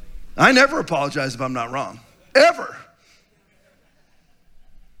 I never apologize if I'm not wrong, ever.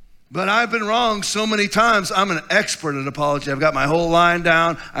 But I've been wrong so many times, I'm an expert at apology. I've got my whole line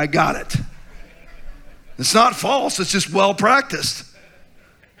down. I got it. It's not false, it's just well practiced.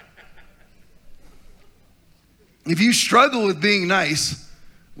 If you struggle with being nice,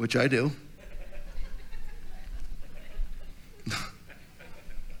 which I do,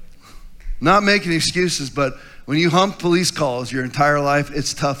 not making excuses, but when you hump police calls your entire life,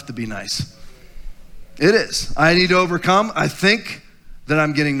 it's tough to be nice. It is. I need to overcome. I think that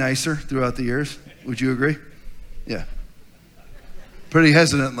I'm getting nicer throughout the years. Would you agree? Yeah. Pretty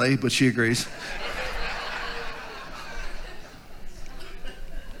hesitantly, but she agrees.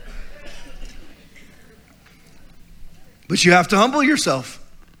 But you have to humble yourself.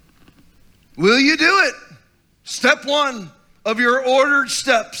 Will you do it? Step one of your ordered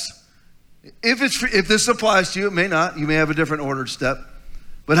steps. If this applies to you, it may not. You may have a different ordered step.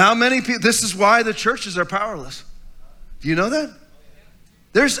 But how many people, this is why the churches are powerless. Do you know that?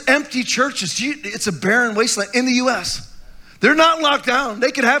 There's empty churches. It's a barren wasteland in the U.S. They're not locked down.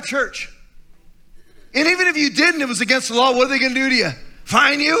 They could have church. And even if you didn't, it was against the law, what are they going to do to you?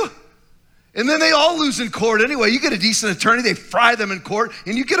 Fine you? And then they all lose in court anyway. You get a decent attorney, they fry them in court,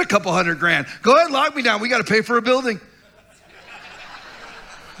 and you get a couple $100,000. Go ahead, lock me down. We got to pay for a building.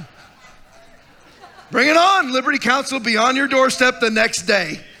 Bring it on. Liberty Counsel will be on your doorstep the next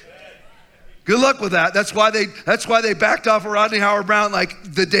day. Good luck with that. That's why they backed off of Rodney Howard-Browne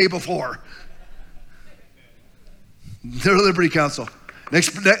like the day before. They're Liberty Counsel.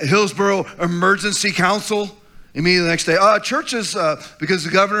 Next, Hillsborough Emergency Council. Immediately the next day, churches, because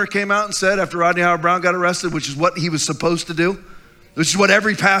the governor came out and said after Rodney Howard-Browne got arrested, which is what he was supposed to do, which is what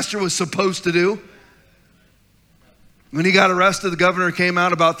every pastor was supposed to do. When he got arrested, the governor came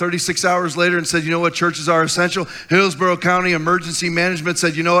out about 36 hours later and said, you know what, churches are essential. Hillsborough County Emergency Management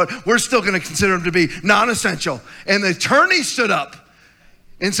said, you know what, we're still going to consider them to be non-essential. And the attorney stood up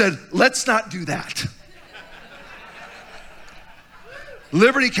and said, let's not do that.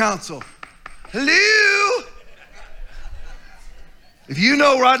 Liberty Counsel, hello? If you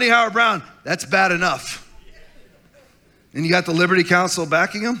know Rodney Howard-Browne, that's bad enough. And you got the Liberty Counsel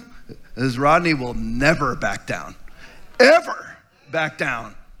backing him, as Rodney will never back down. Ever back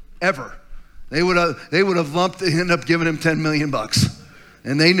down. Ever. They would have ended up giving him $10 million.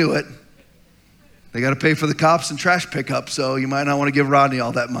 And they knew it. They got to pay for the cops and trash pickup, so you might not want to give Rodney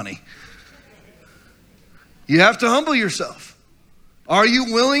all that money. You have to humble yourself. Are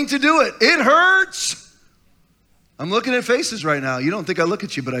you willing to do it? It hurts. I'm looking at faces right now. You don't think I look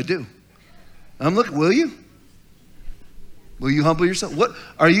at you, but I do. I'm looking, will you? Will you humble yourself? What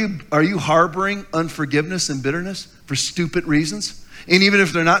are you harboring unforgiveness and bitterness for stupid reasons? And even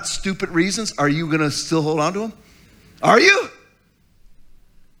if they're not stupid reasons, are you going to still hold on to them? Are you?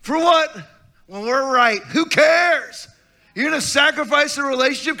 For what? Well, we're right. Who cares? You're going to sacrifice a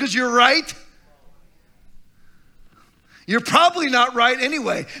relationship because you're right? You're probably not right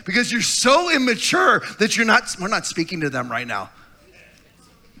anyway because you're so immature that we're not speaking to them right now.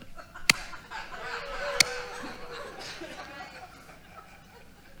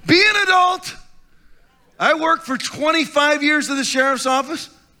 Be an adult. I worked for 25 years in the sheriff's office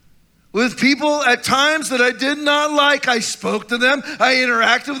with people at times that I did not like. I spoke to them. I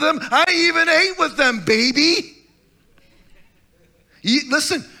interacted with them. I even ate with them, baby.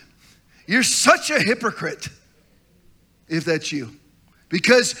 Listen, you're such a hypocrite if that's you.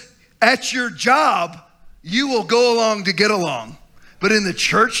 Because at your job, you will go along to get along. But in the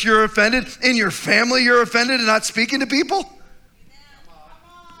church, you're offended. In your family, you're offended and not speaking to people.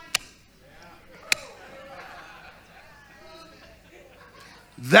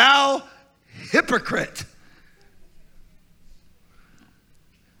 thou hypocrite.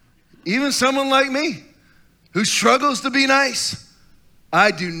 Even someone like me who struggles to be nice,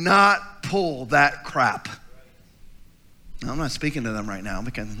 I do not pull that crap. I'm not speaking to them right now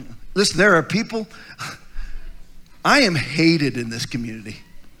because, listen, there are people, I am hated in this community.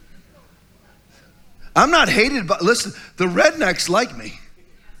 I'm not hated, but listen, the rednecks like me.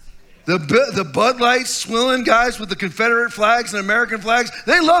 The Bud Light swilling guys with the Confederate flags and American flags,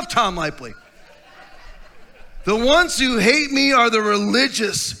 they love Tom Lively. The ones who hate me are the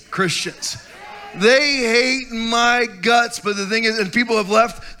religious Christians. They hate my guts, but the thing is, and people have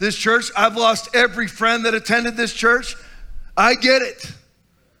left this church. I've lost every friend that attended this church. I get it.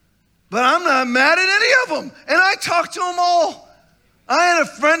 But I'm not mad at any of them. And I talked to them all. I had a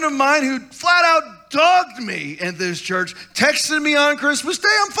friend of mine who flat out dogged me at this church, texted me on Christmas Day,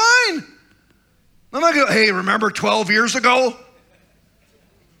 I'm fine. I'm not going, hey, remember 12 years ago?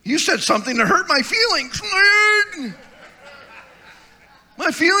 You said something that hurt my feelings.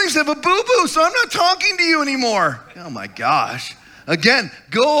 My feelings have a boo-boo, so I'm not talking to you anymore. Oh my gosh. Again,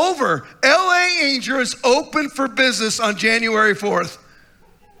 go over. LA Angel is open for business on January 4th.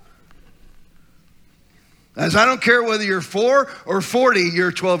 As I don't care whether you're 4 or 40, you're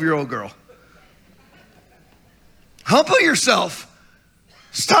a 12-year-old girl. Humble yourself.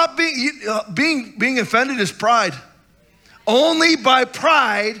 Stop being offended is pride. Only by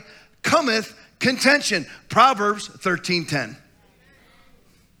pride cometh contention. Proverbs 13:10.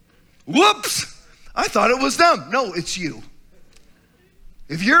 Whoops, I thought it was them. No, it's you.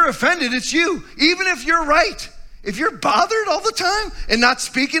 If you're offended, it's you. Even if you're right. If you're bothered all the time and not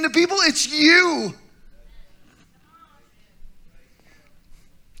speaking to people, it's you.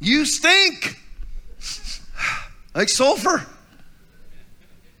 You stink like sulfur.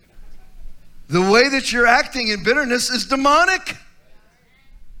 The way that you're acting in bitterness is demonic.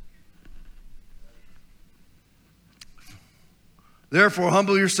 Therefore,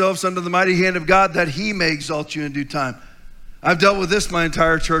 humble yourselves under the mighty hand of God that he may exalt you in due time. I've dealt with this my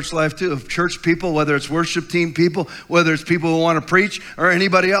entire church life too, of church people, whether it's worship team people, whether it's people who want to preach or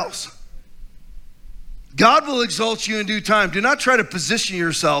anybody else. God will exalt you in due time. Do not try to position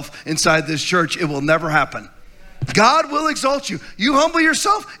yourself inside this church. It will never happen. God will exalt you. You humble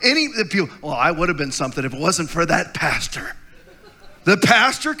yourself. Well, I would have been something if it wasn't for that pastor. The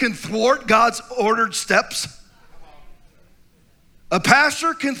pastor can thwart God's ordered steps. A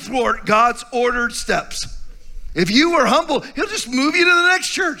pastor can thwart God's ordered steps. If you are humble, he'll just move you to the next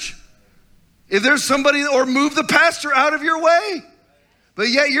church. If there's somebody, or move the pastor out of your way. But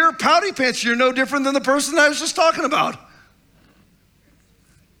yet you're pouty pants. You're no different than the person I was just talking about.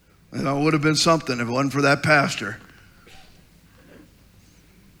 And it would have been something if it wasn't for that pastor.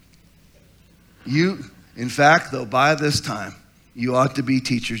 You, in fact, though, by this time, you ought to be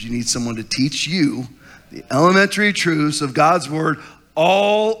teachers. You need someone to teach you the elementary truths of God's word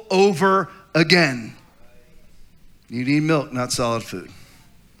all over again. You need milk, not solid food.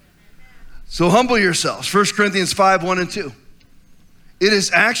 So humble yourselves. 1 Corinthians 5:1-2. It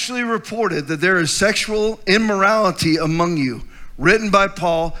is actually reported that there is sexual immorality among you, written by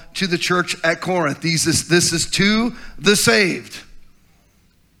Paul to the church at Corinth. This is to the saved.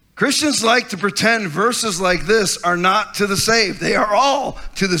 Christians like to pretend verses like this are not to the saved. They are all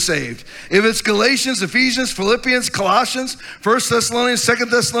to the saved. If it's Galatians, Ephesians, Philippians, Colossians, 1 Thessalonians, 2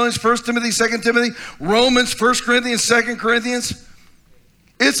 Thessalonians, 1 Timothy, 2 Timothy, Romans, 1 Corinthians, 2 Corinthians,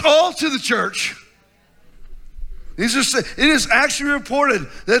 it's all to the church. It is actually reported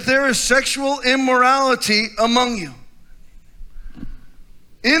that there is sexual immorality among you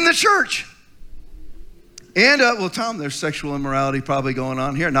in the church. And, well, Tom, there's sexual immorality probably going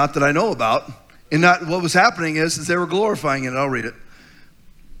on here. Not that I know about. And not what was happening is they were glorifying it. I'll read it.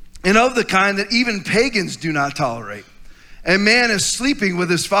 And of the kind that even pagans do not tolerate. A man is sleeping with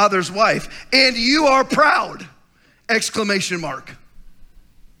his father's wife, and you are proud! Exclamation mark.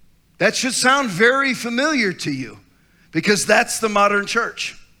 That should sound very familiar to you, because that's the modern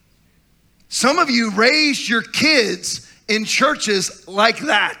church. Some of you raised your kids in churches like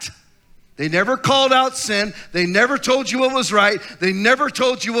that. They never called out sin. They never told you what was right. They never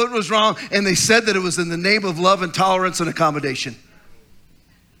told you what was wrong. And they said that it was in the name of love and tolerance and accommodation.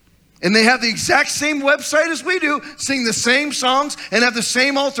 And they have the exact same website as we do, sing the same songs, and have the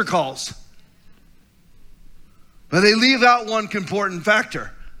same altar calls. But they leave out one important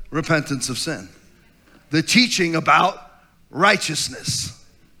factor: repentance of sin. The teaching about righteousness.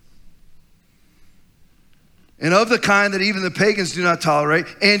 And of the kind that even the pagans do not tolerate,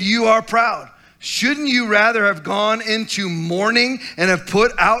 and you are proud. Shouldn't you rather have gone into mourning and have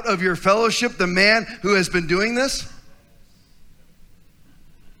put out of your fellowship the man who has been doing this?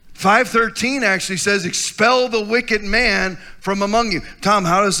 5:13 actually says, expel the wicked man from among you. Tom,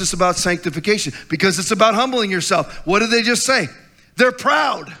 how is this about sanctification? Because it's about humbling yourself. What did they just say? They're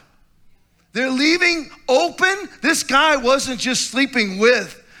proud. They're leaving open. This guy wasn't just sleeping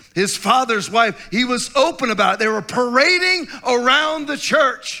with his father's wife. He was open about it. They were parading around the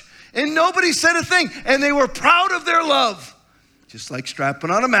church and nobody said a thing. And they were proud of their love. Just like strapping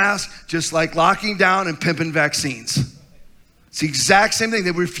on a mask, just like locking down and pimping vaccines. It's the exact same thing.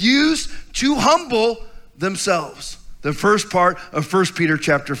 They refused to humble themselves. The first part of 1 Peter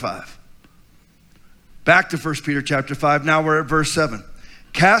chapter 5. Back to 1 Peter chapter 5. Now we're at verse 7.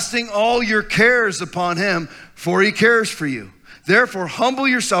 Casting all your cares upon him, for he cares for you. Therefore, humble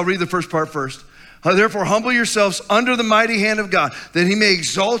yourself. Read the first part first. Therefore, humble yourselves under the mighty hand of God, that he may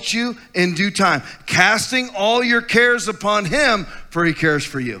exalt you in due time. Casting all your cares upon him, for he cares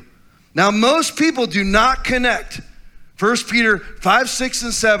for you. Now, most people do not connect 1 Peter 5, 6,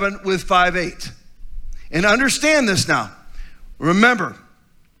 and 7 with 5, 8. And understand this now. Remember,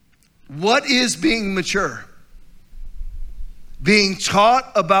 what is being mature? Being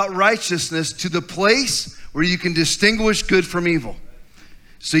taught about righteousness to the place where you can distinguish good from evil.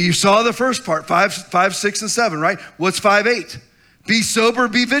 So you saw the first part, 5, 6, and 7, right? What's 5, 8? Be sober,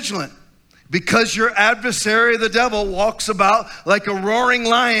 be vigilant. Because your adversary, the devil, walks about like a roaring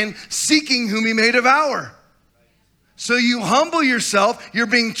lion, seeking whom he may devour. So you humble yourself, you're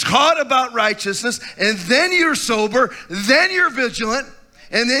being taught about righteousness, and then you're sober, then you're vigilant,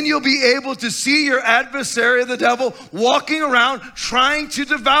 and then you'll be able to see your adversary, the devil, walking around trying to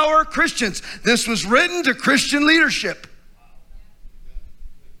devour Christians. This was written to Christian leadership.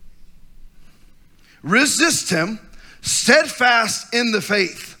 Resist him, steadfast in the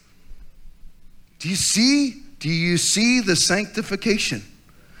faith. Do you see the sanctification?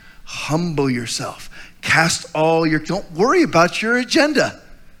 Humble yourself. Don't worry about your agenda.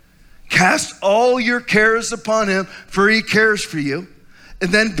 Cast all your cares upon him, for he cares for you.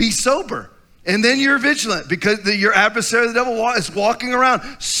 And then be sober. And then you're vigilant, because your adversary, the devil, is walking around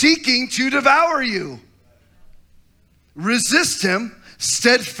seeking to devour you. Resist him,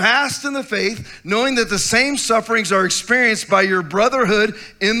 steadfast in the faith, knowing that the same sufferings are experienced by your brotherhood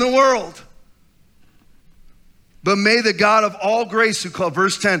in the world. But may the God of all grace,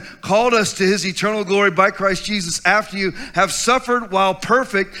 verse 10, called us to his eternal glory by Christ Jesus, after you have suffered while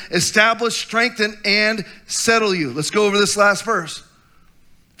perfect, establish, strengthen, and settle you. Let's go over this last verse.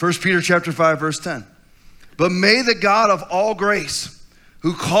 1 Peter chapter 5, verse 10. But may the God of all grace,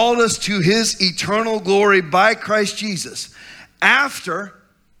 who called us to his eternal glory by Christ Jesus, after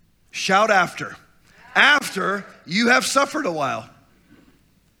you have suffered a while.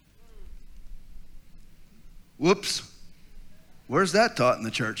 Whoops. Where's that taught in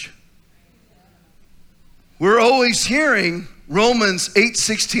the church? We're always hearing Romans 8,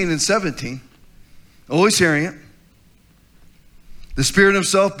 16, and 17. Always hearing it. The Spirit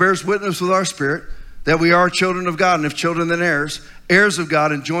himself bears witness with our spirit that we are children of God, and if children, then heirs, heirs of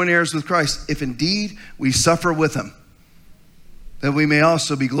God, and joint heirs with Christ, if indeed we suffer with him, that we may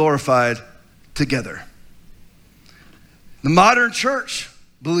also be glorified together. The modern church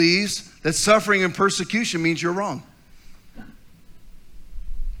believes that suffering and persecution means you're wrong.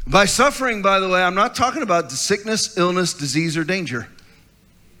 By suffering, by the way, I'm not talking about the sickness, illness, disease, or danger.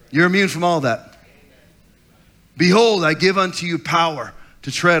 You're immune from all that. Behold, I give unto you power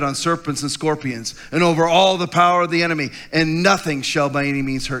to tread on serpents and scorpions and over all the power of the enemy, and nothing shall by any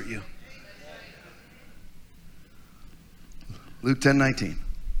means hurt you. Luke 10:19.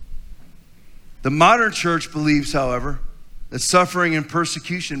 The modern church believes, however, that suffering and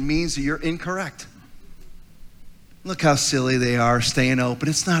persecution means that you're incorrect. Look how silly they are, staying open.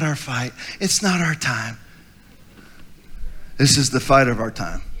 It's not our fight. It's not our time. This is the fight of our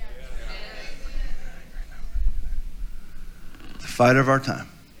time. The fight of our time.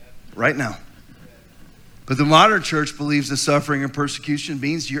 Right now. But the modern church believes that suffering and persecution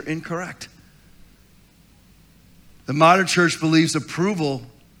means you're incorrect. The modern church believes approval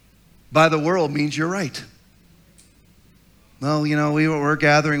by the world means you're right. Well, we're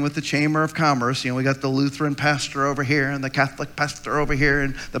gathering with the Chamber of Commerce. We got the Lutheran pastor over here and the Catholic pastor over here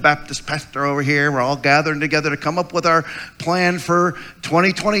and the Baptist pastor over here. We're all gathering together to come up with our plan for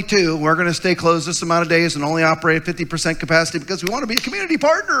 2022. We're going to stay closed this amount of days and only operate at 50% capacity because we want to be a community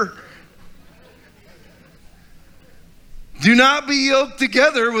partner. Do not be yoked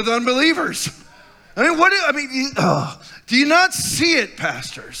together with unbelievers. Do you not see it,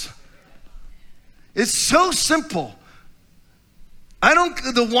 pastors? It's so simple.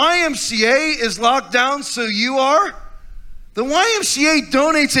 The YMCA is locked down, so you are. The YMCA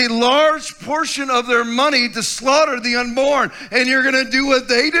donates a large portion of their money to slaughter the unborn, and you're going to do what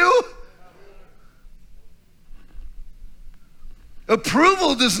they do?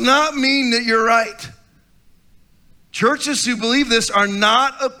 Approval does not mean that you're right. Churches who believe this are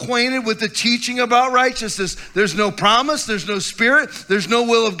not acquainted with the teaching about righteousness. There's no promise, there's no spirit, there's no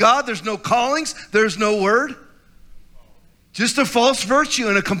will of God, there's no callings, there's no word. Just a false virtue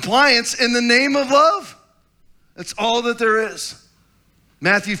and a compliance in the name of love. That's all that there is.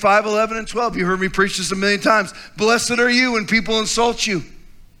 Matthew 5:11 and 12. You heard me preach this a million times. Blessed are you when people insult you.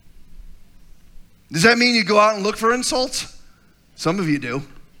 Does that mean you go out and look for insults? Some of you do.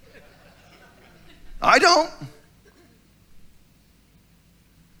 I don't.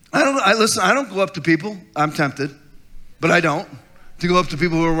 Listen, I don't go up to people. I'm tempted, but I don't, to go up to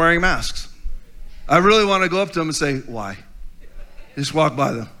people who are wearing masks. I really want to go up to them and say, why? Just walk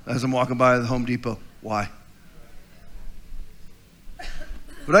by them as I'm walking by the Home Depot. Why?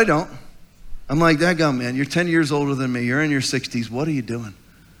 But I don't. I'm like, daggum, man, you're 10 years older than me. You're in your 60s. What are you doing?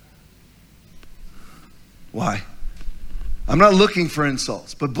 Why? I'm not looking for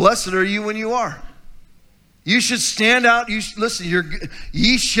insults, but blessed are you when you are. You should stand out. Listen,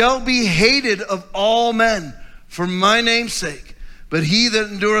 ye shall be hated of all men for my name's sake, but he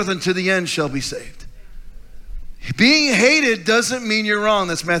that endureth unto the end shall be saved. Being hated doesn't mean you're wrong.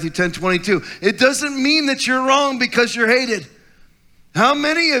 That's Matthew 10:22. It doesn't mean that you're wrong because you're hated. How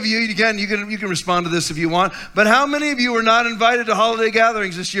many of you, again, you can respond to this if you want, but how many of you were not invited to holiday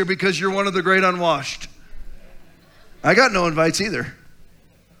gatherings this year because you're one of the great unwashed? I got no invites either.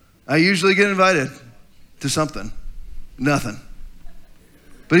 I usually get invited to something. Nothing.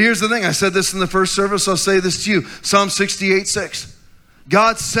 But here's the thing. I said this in the first service. I'll say this to you. Psalm 68:6.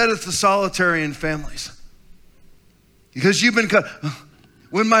 God setteth the solitary in families. Because you've been cut.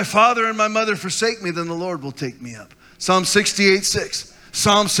 When my father and my mother forsake me, then the Lord will take me up. Psalm 68:6.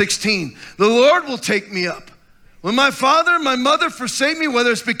 Psalm 16. The Lord will take me up. When my father and my mother forsake me,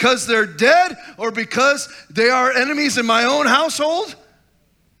 whether it's because they're dead or because they are enemies in my own household,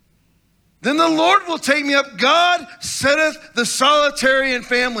 then the Lord will take me up. God setteth the solitary in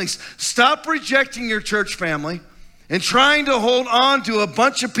families. Stop rejecting your church family and trying to hold on to a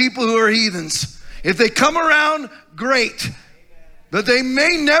bunch of people who are heathens. If they come around, great. But they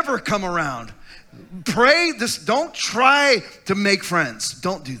may never come around. Pray this. Don't try to make friends.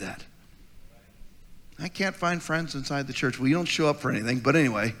 Don't do that. I can't find friends inside the church. Well, you don't show up for anything, but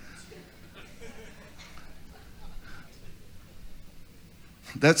anyway.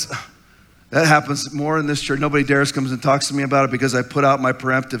 That happens more in this church. Nobody dares comes and talks to me about it because I put out my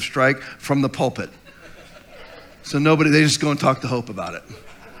preemptive strike from the pulpit. So they just go and talk to Hope about it.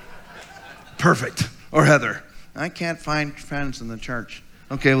 Perfect. Or Heather. I can't find friends in the church.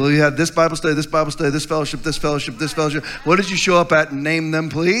 Okay, well, you had this Bible study, this fellowship, this fellowship, this fellowship. What did you show up at? And name them,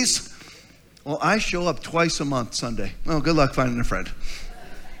 please. Well, I show up twice a month, Sunday. Oh, good luck finding a friend.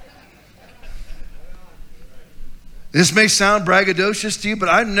 This may sound braggadocious to you, but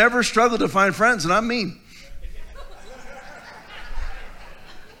I've never struggled to find friends, and I'm mean.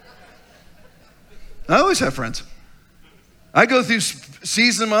 I always have friends. I go through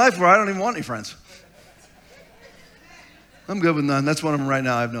seasons in my life where I don't even want any friends. I'm good with none. That's one of them right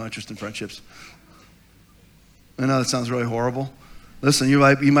now. I have no interest in friendships. I know that sounds really horrible. Listen, you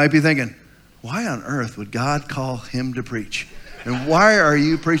might be thinking, why on earth would God call him to preach? And why are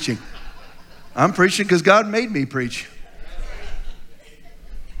you preaching? I'm preaching because God made me preach.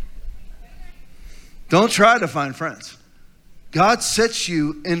 Don't try to find friends. God sets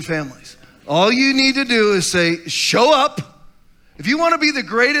you in families. All you need to do is say, show up. If you want to be the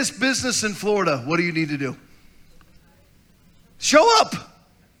greatest business in Florida, what do you need to do? Show up.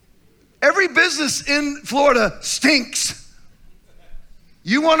 Every business in Florida stinks.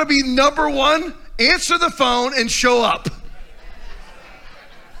 You want to be number one? Answer the phone and show up.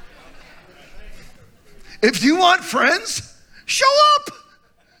 If you want friends, show up.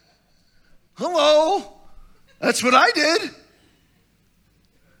 Hello. That's what I did.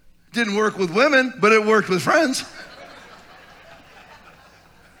 Didn't work with women, but it worked with friends.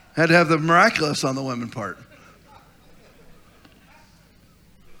 Had to have the miraculous on the women part.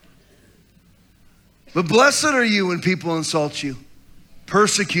 But blessed are you when people insult you,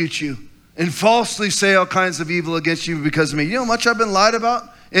 persecute you, and falsely say all kinds of evil against you because of me. You know how much I've been lied about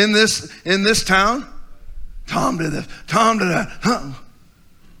in this town? Tom did this, Tom did that. Huh.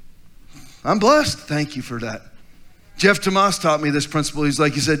 I'm blessed. Thank you for that. Jeff Tomas taught me this principle. He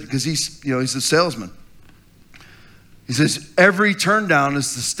said, because he's a salesman. He says, every turn down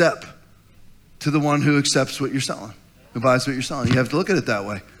is the step to the one who accepts what you're selling, who buys what you're selling. You have to look at it that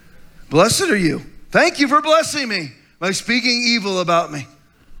way. Blessed are you. Thank you for blessing me. by speaking evil about me.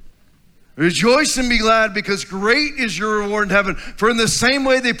 Rejoice and be glad, because great is your reward in heaven. For in the same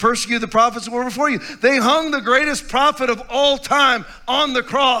way they persecuted the prophets who were before you. They hung the greatest prophet of all time on the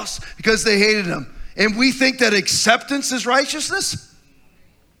cross because they hated him. And we think that acceptance is righteousness?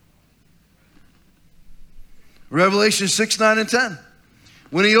 Revelation 6, 9, and 10.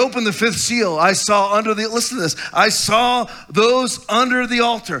 When he opened the fifth seal, I saw listen to this, I saw those under the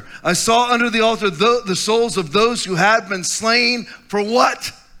altar. I saw under the altar the souls of those who had been slain for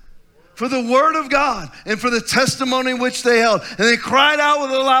what? For the word of God and for the testimony which they held. And they cried out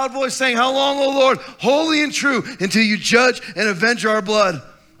with a loud voice, saying, how long, O Lord, holy and true, until you judge and avenge our blood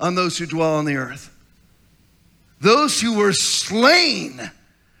on those who dwell on the earth. Those who were slain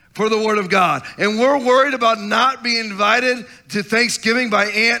for the word of God. And we're worried about not being invited to Thanksgiving by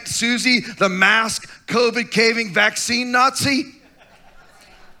Aunt Susie, the mask, COVID caving vaccine Nazi.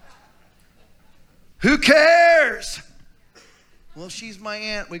 Who cares? Well, she's my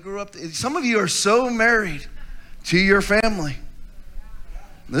aunt. We grew up. Some of you are so married to your family.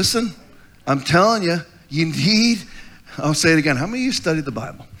 Listen, I'm telling you, you need, I'll say it again. How many of you studied the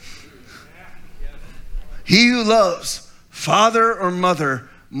Bible? He who loves father or mother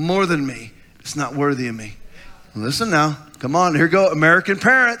more than me is not worthy of me. Listen now. Come on, here go. American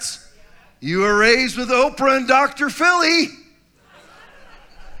parents. You were raised with Oprah and Dr. Philly.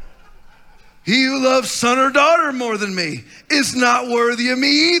 He who loves son or daughter more than me is not worthy of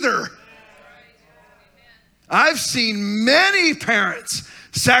me either. I've seen many parents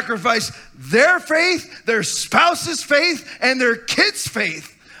sacrifice their faith, their spouse's faith, and their kids'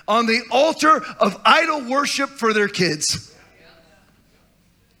 faith on the altar of idol worship for their kids.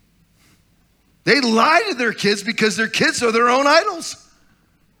 They lie to their kids because their kids are their own idols.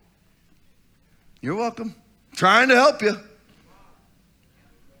 You're welcome. Trying to help you.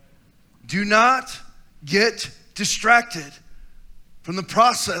 Do not get distracted from the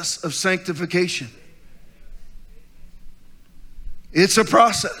process of sanctification. It's a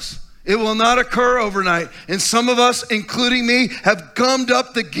process. It will not occur overnight. And some of us, including me, have gummed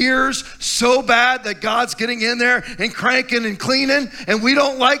up the gears so bad that God's getting in there and cranking and cleaning, and we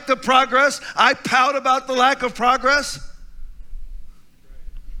don't like the progress. I pout about the lack of progress.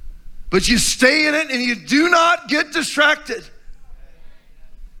 But you stay in it and you do not get distracted.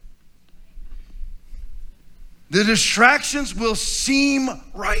 The distractions will seem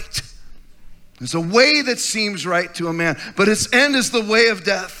right. There's a way that seems right to a man, but its end is the way of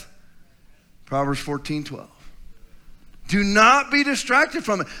death. Proverbs 14:12. Do not be distracted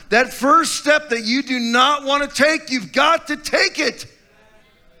from it. That first step that you do not want to take, you've got to take it.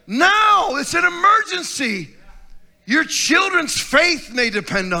 Now, it's an emergency. Your children's faith may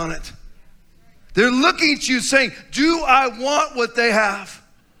depend on it. They're looking at you saying, do I want what they have?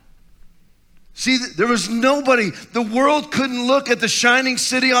 See, there was nobody. The world couldn't look at the shining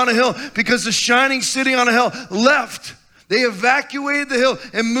city on a hill because the shining city on a hill left. They evacuated the hill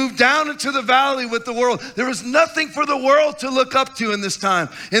and moved down into the valley with the world. There was nothing for the world to look up to in this time,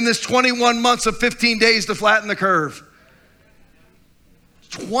 in this 21 months of 15 days to flatten the curve.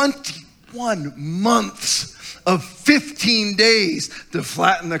 21 months of 15 days to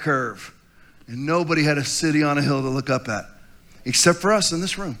flatten the curve. And nobody had a city on a hill to look up at, except for us in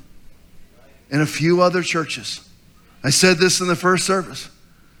this room and a few other churches. I said this in the first service.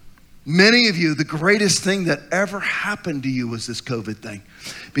 Many of you, the greatest thing that ever happened to you was this COVID thing.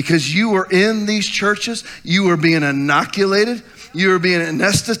 Because you were in these churches, you were being inoculated, you were being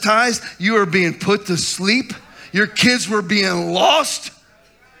anesthetized, you were being put to sleep, your kids were being lost.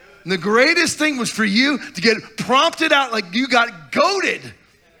 And the greatest thing was for you to get prompted out like you got goaded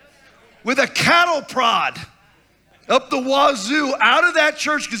with a cattle prod up the wazoo out of that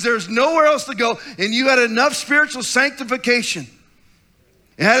church because there's nowhere else to go, and you had enough spiritual sanctification.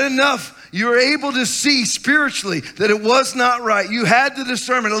 You had enough. You were able to see spiritually that it was not right. You had the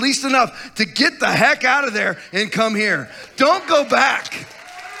discernment, at least enough to get the heck out of there and come here. Don't go back.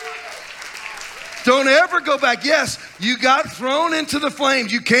 Don't ever go back. Yes, you got thrown into the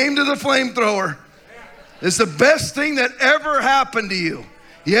flames. You came to the flamethrower. It's the best thing that ever happened to you.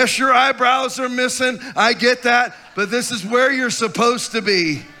 Yes, your eyebrows are missing. I get that. But this is where you're supposed to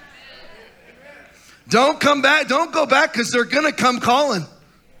be. Don't come back. Don't go back because they're going to come calling.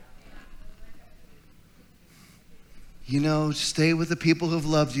 You know, stay with the people who've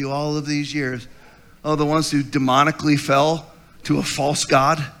loved you all of these years. Oh, the ones who demonically fell to a false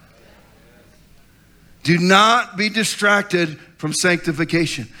god. Do not be distracted from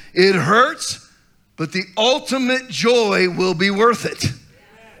sanctification. It hurts, but the ultimate joy will be worth it.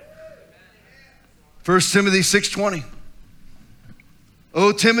 1 Timothy 6:20.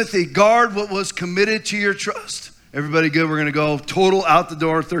 O Timothy, guard what was committed to your trust. Everybody good? We're going to go total out the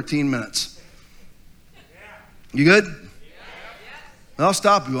door 13 minutes. You good? I'll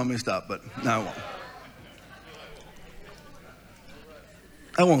stop if you want me to stop, but no, I won't.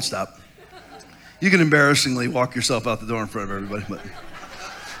 I won't stop. You can embarrassingly walk yourself out the door in front of everybody. But.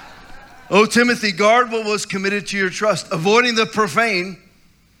 O Timothy, guard what was committed to your trust, avoiding the profane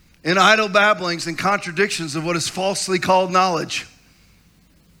and idle babblings and contradictions of what is falsely called knowledge.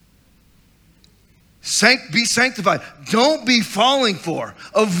 Be sanctified. Don't be falling for.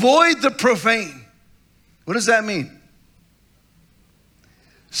 Avoid the profane. What does that mean?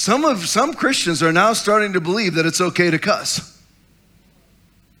 Some Christians are now starting to believe that it's okay to cuss.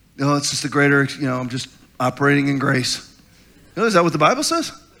 It's just a greater, I'm just operating in grace. Is that what the Bible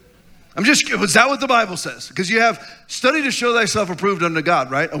says? Is that what the Bible says? Because you have study to show thyself approved unto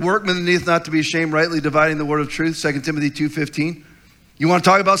God, right? A workman that needeth not to be ashamed, rightly dividing the word of truth, 2 Timothy 2:15. You want to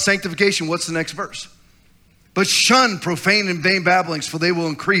talk about sanctification, what's the next verse? But shun profane and vain babblings, for they will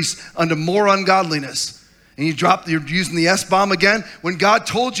increase unto more ungodliness. And you're using the S-bomb again. When God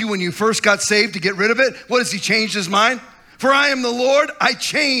told you when you first got saved to get rid of it, what has he changed his mind? For I am the Lord, I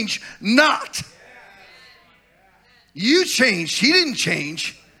change not. You changed, he didn't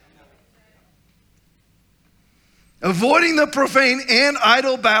change. Avoiding the profane and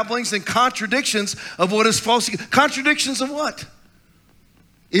idle babblings and contradictions of what is false. Contradictions of what?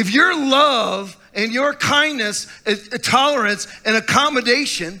 If your love and your kindness, tolerance, and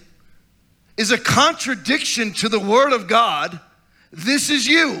accommodation is a contradiction to the Word of God, this is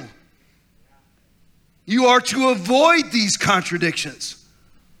you. You are to avoid these contradictions.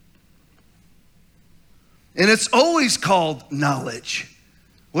 And it's always called knowledge.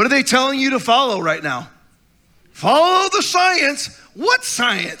 What are they telling you to follow right now? Follow the science. What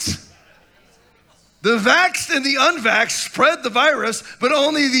science? The vaxxed and the unvaxxed spread the virus, but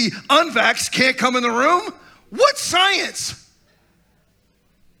only the unvaxxed can't come in the room? What science?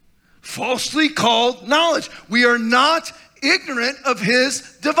 Falsely called knowledge. We are not ignorant of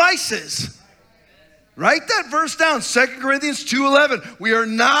his devices. Write that verse down, 2 Corinthians 2:11. We are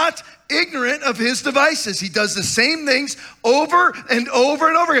not ignorant of his devices. He does the same things over and over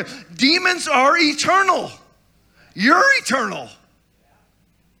and over again. Demons are eternal. You're eternal.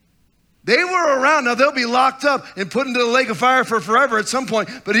 They were around. Now they'll be locked up and put into the lake of fire for forever at some point.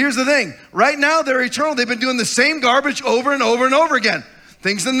 But here's the thing. Right now they're eternal. They've been doing the same garbage over and over and over again.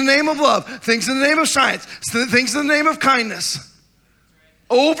 Things in the name of love. Things in the name of science. Things in the name of kindness.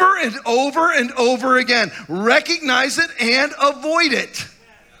 Over and over and over again. Recognize it and avoid it.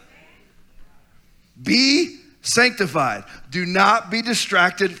 Be sanctified. Do not be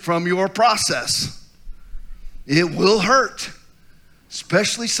distracted from your process. It will hurt.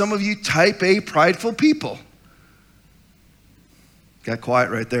 Especially some of you type A prideful people. Got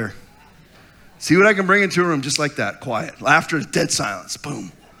quiet right there. See what I can bring into a room just like that. Quiet. Laughter is dead silence.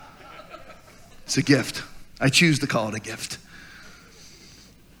 Boom. It's a gift. I choose to call it a gift.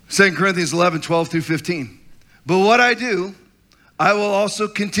 2 Corinthians 11:12-15. But what I do, I will also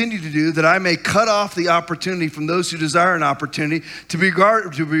continue to do, that I may cut off the opportunity from those who desire an opportunity to be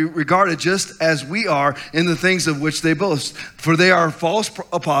regarded just as we are in the things of which they boast. For they are false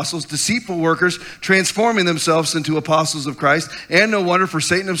apostles, deceitful workers, transforming themselves into apostles of Christ. And no wonder, for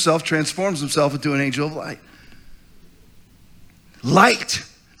Satan himself transforms himself into an angel of light. Light.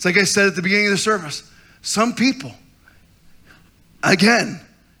 It's like I said at the beginning of the service. Some people, again,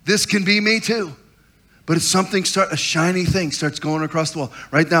 this can be me too. But it's something, a shiny thing starts going across the wall.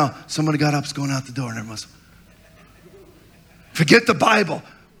 Right now, somebody got up, is going out the door, and everyone's, forget the Bible.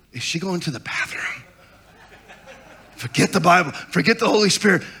 Is she going to the bathroom? Forget the Bible. Forget the Holy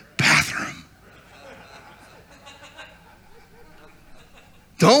Spirit. Bathroom.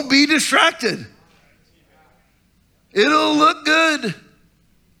 Don't be distracted. It'll look good.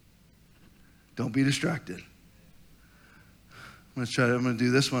 Don't be distracted. I'm going to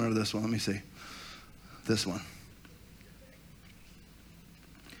do this one or this one. Let me see. This one.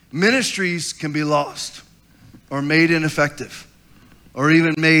 Ministries can be lost or made ineffective or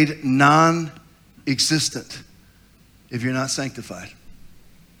even made non-existent if you're not sanctified.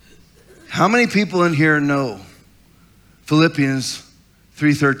 How many people in here know Philippians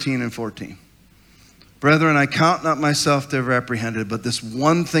 3:13 and 14? Brethren, I count not myself to have apprehended, but this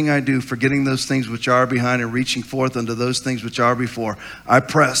one thing I do, forgetting those things which are behind and reaching forth unto those things which are before, I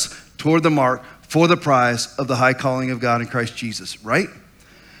press toward the mark for the prize of the high calling of God in Christ Jesus, right?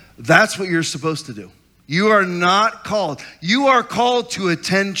 That's what you're supposed to do. You are not called. You are called to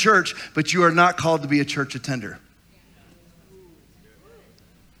attend church, but you are not called to be a church attender.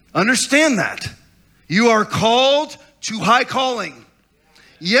 Understand that. You are called to high calling.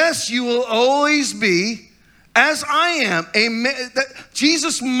 Yes, you will always be As I am,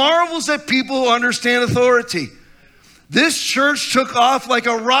 Jesus marvels at people who understand authority. This church took off like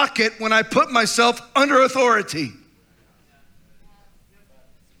a rocket when I put myself under authority.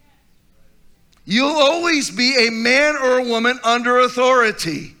 You'll always be a man or a woman under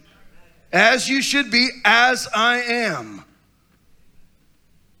authority, as you should be, as I am.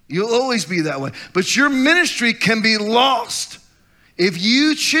 You'll always be that way. But your ministry can be lost if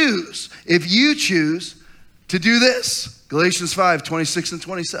you choose to do this. Galatians 5:26 and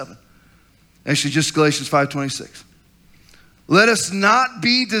 27. Actually, just Galatians 5:26. Let us not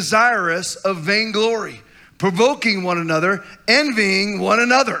be desirous of vainglory, provoking one another, envying one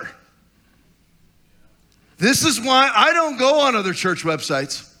another. This is why I don't go on other church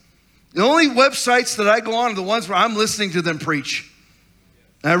websites. The only websites that I go on are the ones where I'm listening to them preach.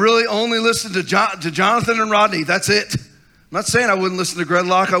 And I really only listen to Jonathan and Rodney. That's it. I'm not saying I wouldn't listen to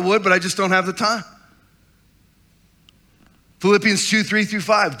Gredlock. I would, but I just don't have the time. Philippians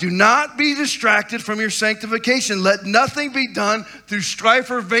 2:3-5. Do not be distracted from your sanctification. Let nothing be done through strife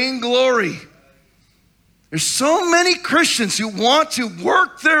or vainglory. There's so many Christians who want to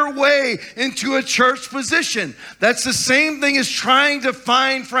work their way into a church position. That's the same thing as trying to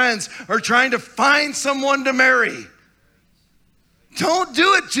find friends or trying to find someone to marry. Don't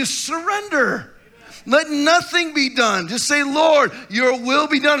do it. Just surrender. Let nothing be done. Just say, Lord, your will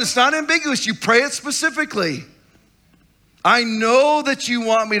be done. It's not ambiguous. You pray it specifically. I know that you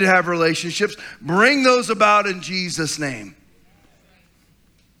want me to have relationships. Bring those about in Jesus' name.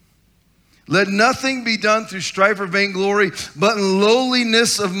 Let nothing be done through strife or vainglory, but in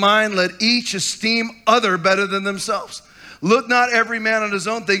lowliness of mind, let each esteem other better than themselves. Look not every man on his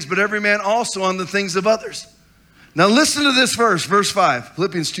own things, but every man also on the things of others. Now listen to this verse 5,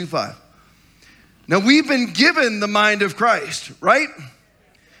 Philippians 2:5. Now we've been given the mind of Christ, right?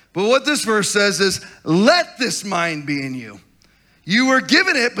 But what this verse says is, let this mind be in you. You were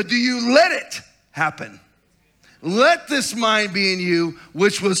given it, but do you let it happen? Let this mind be in you,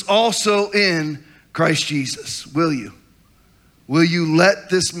 which was also in Christ Jesus. Will you? Will you let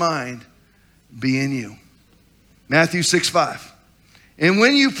this mind be in you? Matthew 6:5. And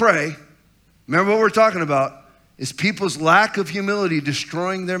when you pray, remember what we're talking about, is people's lack of humility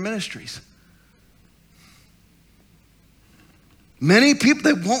destroying their ministries. Many people,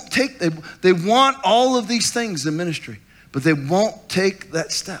 they want all of these things in ministry, but they won't take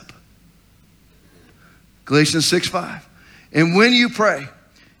that step. Galatians 6:5. And when you pray,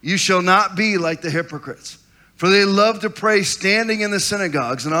 you shall not be like the hypocrites, for they love to pray standing in the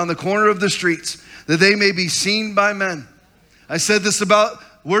synagogues and on the corner of the streets, that they may be seen by men. I said this about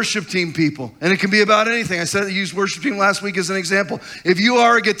worship team people, and it can be about anything. I used worship team last week as an example. If you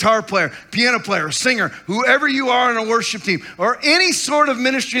are a guitar player, piano player, singer, whoever you are in a worship team, or any sort of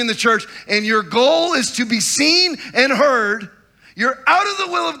ministry in the church, and your goal is to be seen and heard, you're out of the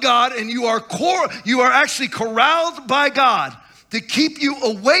will of God, and you are actually corralled by God to keep you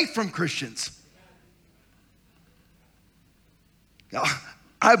away from Christians. Now,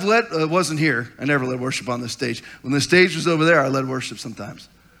 I wasn't here. I never led worship on this stage. When the stage was over there, I led worship sometimes.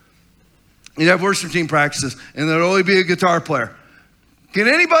 You'd have worship team practices, and there'd only be a guitar player. Can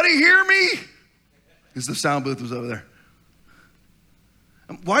anybody hear me? Because the sound booth was over there.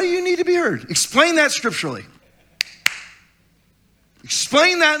 Why do you need to be heard? Explain that scripturally.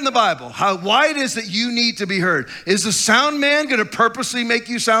 Explain that in the Bible, why it is that you need to be heard. Is the sound man going to purposely make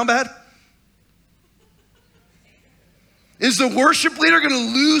you sound bad? Is the worship leader going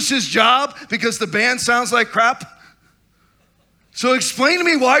to lose his job because the band sounds like crap? So explain to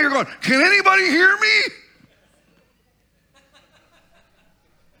me why you're going, can anybody hear me?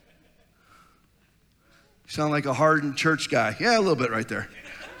 You sound like a hardened church guy. Yeah, a little bit right there.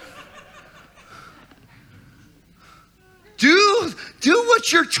 Do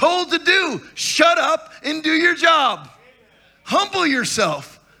what you're told to do. Shut up and do your job. Humble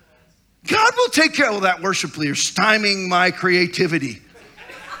yourself. God will take care of that worship leader stymieing my creativity.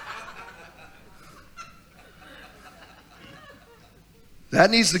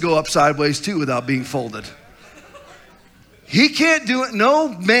 That needs to go up sideways too without being folded. He can't do it. No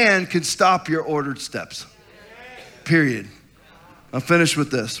man can stop your ordered steps. Period. I'll finish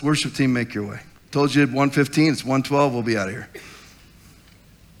with this. Worship team, make your way. Told you at 1:15, it's 1:12, we'll be out of here.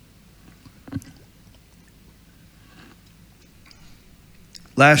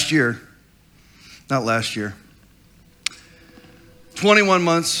 Not last year, 21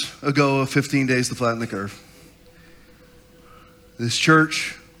 months ago, 15 days to flatten the curve. This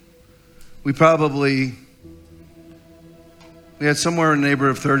church, we had somewhere in the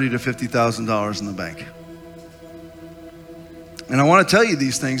neighborhood of $30,000 to $50,000 in the bank. And I want to tell you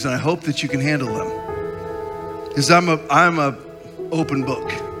these things, and I hope that you can handle them. Because I'm a open book,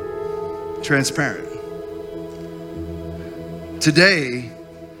 transparent. Today,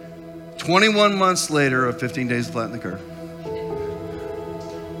 21 months later of 15 days to flatten the curve,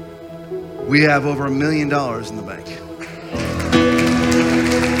 we have over $1 million in the bank.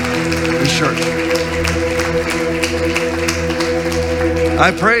 This church.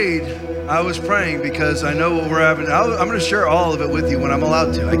 I was praying because I know what we're having. I'm going to share all of it with you when I'm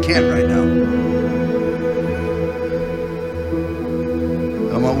allowed to. I can't right now.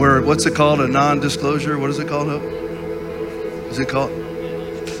 What's it called? A non-disclosure? What is it called, Hope? Is it called?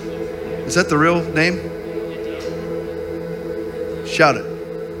 Is that the real name? Shout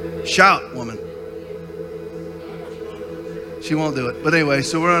it. Shout, woman. She won't do it. But anyway,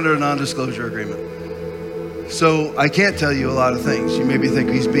 so we're under a non-disclosure agreement. So I can't tell you a lot of things. You maybe think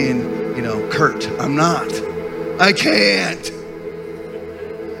he's being, curt. I'm not. I can't.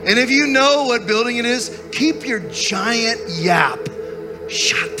 And if you know what building it is, keep your giant yap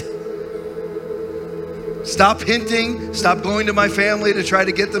shut. Stop hinting. Stop going to my family to try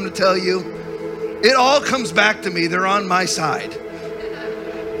to get them to tell you. It all comes back to me. They're on my side.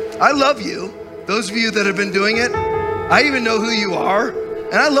 I love you. Those of you that have been doing it, I even know who you are.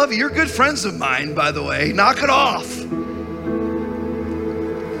 And I love you. You're good friends of mine, by the way. Knock it off.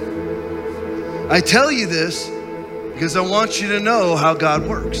 I tell you this because I want you to know how God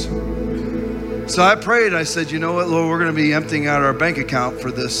works. So I prayed. I said, you know what, Lord, we're going to be emptying out our bank account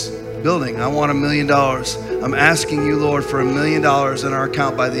for this building. I want $1 million. I'm asking you, Lord, for $1 million in our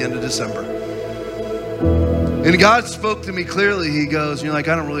account by the end of December. And God spoke to me clearly. He goes, you're like,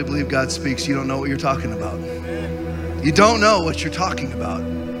 I don't really believe God speaks. You don't know what you're talking about. You don't know what you're talking about.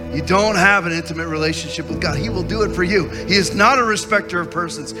 You don't have an intimate relationship with God. He will do it for you. He is not a respecter of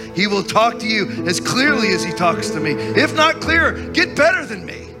persons. He will talk to you as clearly as he talks to me. If not clearer, get better than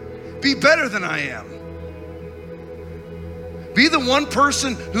me. Be better than I am. Be the one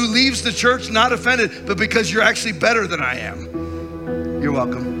person who leaves the church not offended, but because you're actually better than I am. You're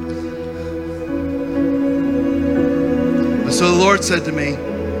welcome. So the Lord said to me,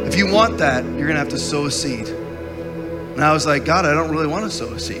 if you want that, you're going to have to sow a seed. And I was like, God, I don't really want to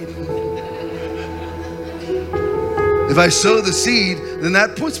sow a seed. If I sow the seed, then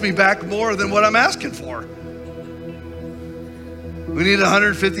that puts me back more than what I'm asking for. We need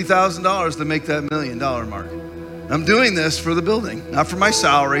 $150,000 to make that $1 million mark. I'm doing this for the building, not for my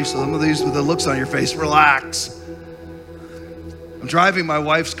salary. So some of these with the looks on your face, relax. I'm driving my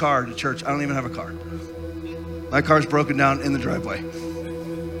wife's car to church. I don't even have a car. My car's broken down in the driveway.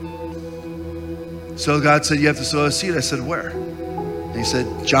 So God said, you have to sow a seed. I said, where? And he said,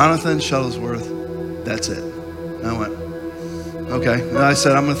 Jonathan Shuttlesworth, that's it. And I went, okay. And I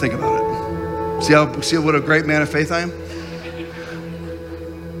said, I'm going to think about it. See what a great man of faith I am?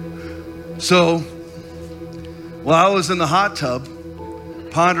 So while I was in the hot tub,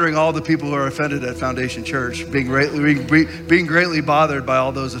 pondering all the people who are offended at Foundation Church, being greatly bothered by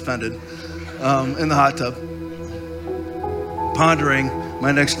all those offended in the hot tub, pondering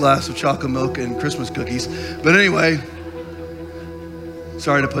my next glass of chocolate milk and Christmas cookies. But anyway,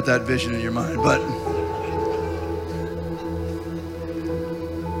 sorry to put that vision in your mind, but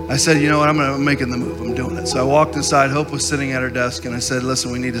I said, you know what, I'm making the move. I'm doing it. So I walked inside. Hope was sitting at her desk, and I said,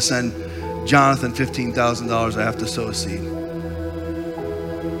 listen, we need to send Jonathan $15,000. I have to sow a seed.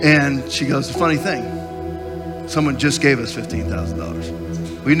 And she goes, the funny thing, someone just gave us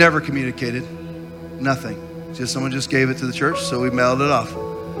 $15,000. We never communicated, nothing. Someone just gave it to the church, so we mailed it off.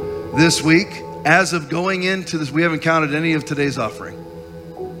 This week, as of going into this, we haven't counted any of today's offering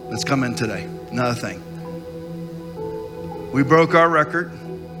that's come in today. Not a thing. We broke our record.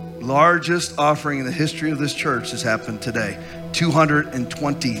 Largest offering in the history of this church has happened today.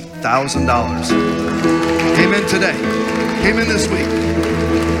 $220,000 came in today. Came in this week.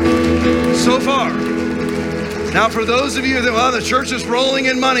 So far. Now, for those of you that, well, the church is rolling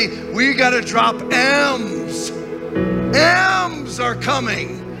in money, we got to drop M's. M's are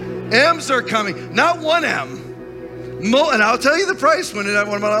coming. M's are coming. Not one M. And I'll tell you the price when I'm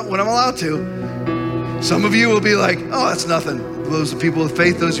allowed to. Some of you will be like, oh, that's nothing. Those people with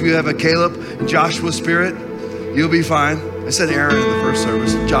faith, those of you who have a Caleb and Joshua spirit, you'll be fine. I said Aaron in the first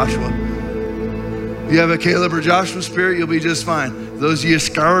service, Joshua. If you have a Caleb or Joshua spirit, you'll be just fine. Those of you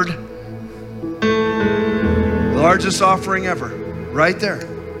scared, largest offering ever, right there.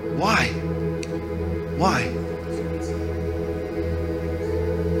 Why? Why?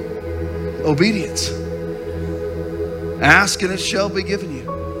 Obedience. Ask and it shall be given you.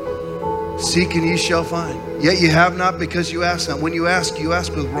 Seek and ye shall find. Yet you have not because you ask not. When you ask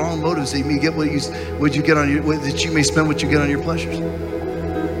with wrong motives that you may get that you may spend what you get on your pleasures.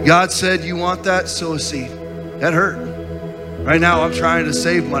 God said, you want that, sow a seed. That hurt. Right now, I'm trying to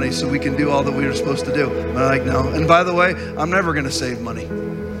save money so we can do all that we were supposed to do. But I'm like, no. And by the way, I'm never going to save money.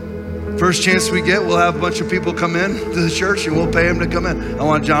 First chance we get, we'll have a bunch of people come in to the church and we'll pay them to come in. I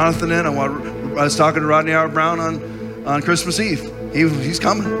want Jonathan in. I was talking to Rodney Howard Brown on Christmas Eve. He's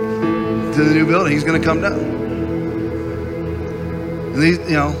coming to the new building. He's going to come down. And these,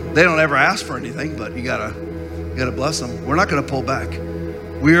 they don't ever ask for anything, but you gotta bless them. We're not going to pull back.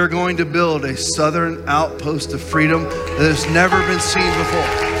 We are going to build a southern outpost of freedom that has never been seen before.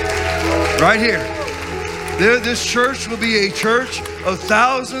 Right here. This church will be a church of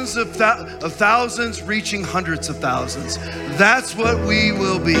thousands reaching hundreds of thousands. That's what we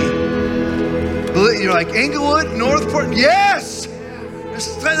will be. You're like, Englewood, Northport? Yes!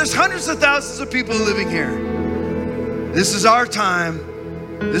 There's hundreds of thousands of people living here. This is our time.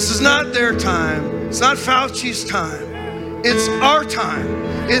 This is not their time. It's not Fauci's time. It's our time.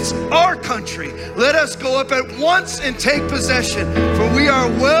 It's our country. Let us go up at once and take possession, for we are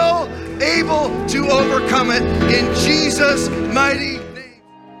well able to overcome it in Jesus' mighty name.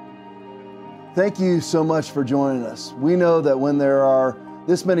 Thank you so much for joining us. We know that when there are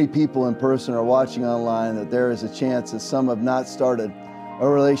this many people in person or watching online, that there is a chance that some have not started a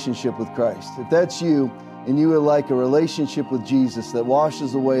relationship with Christ. If that's you and you would like a relationship with Jesus that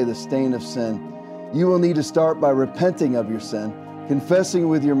washes away the stain of sin, you will need to start by repenting of your sin, confessing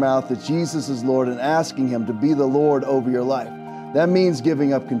with your mouth that Jesus is Lord and asking Him to be the Lord over your life. That means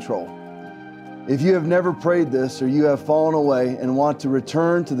giving up control. If you have never prayed this or you have fallen away and want to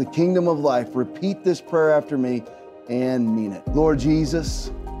return to the kingdom of life, repeat this prayer after me and mean it. Lord Jesus,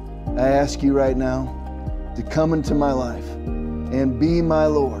 I ask you right now to come into my life and be my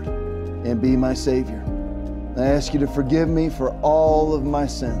Lord and be my Savior. I ask you to forgive me for all of my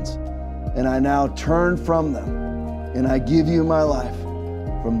sins, and I now turn from them and I give you my life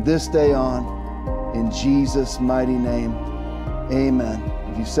from this day on in Jesus' mighty name. Amen.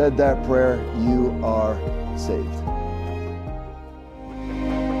 If you said that prayer, you are saved.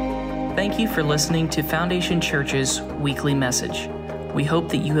 Thank you for listening to Foundation Church's weekly message. We hope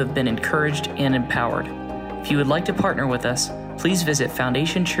that you have been encouraged and empowered. If you would like to partner with us, please visit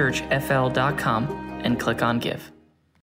foundationchurchfl.com and click on Give.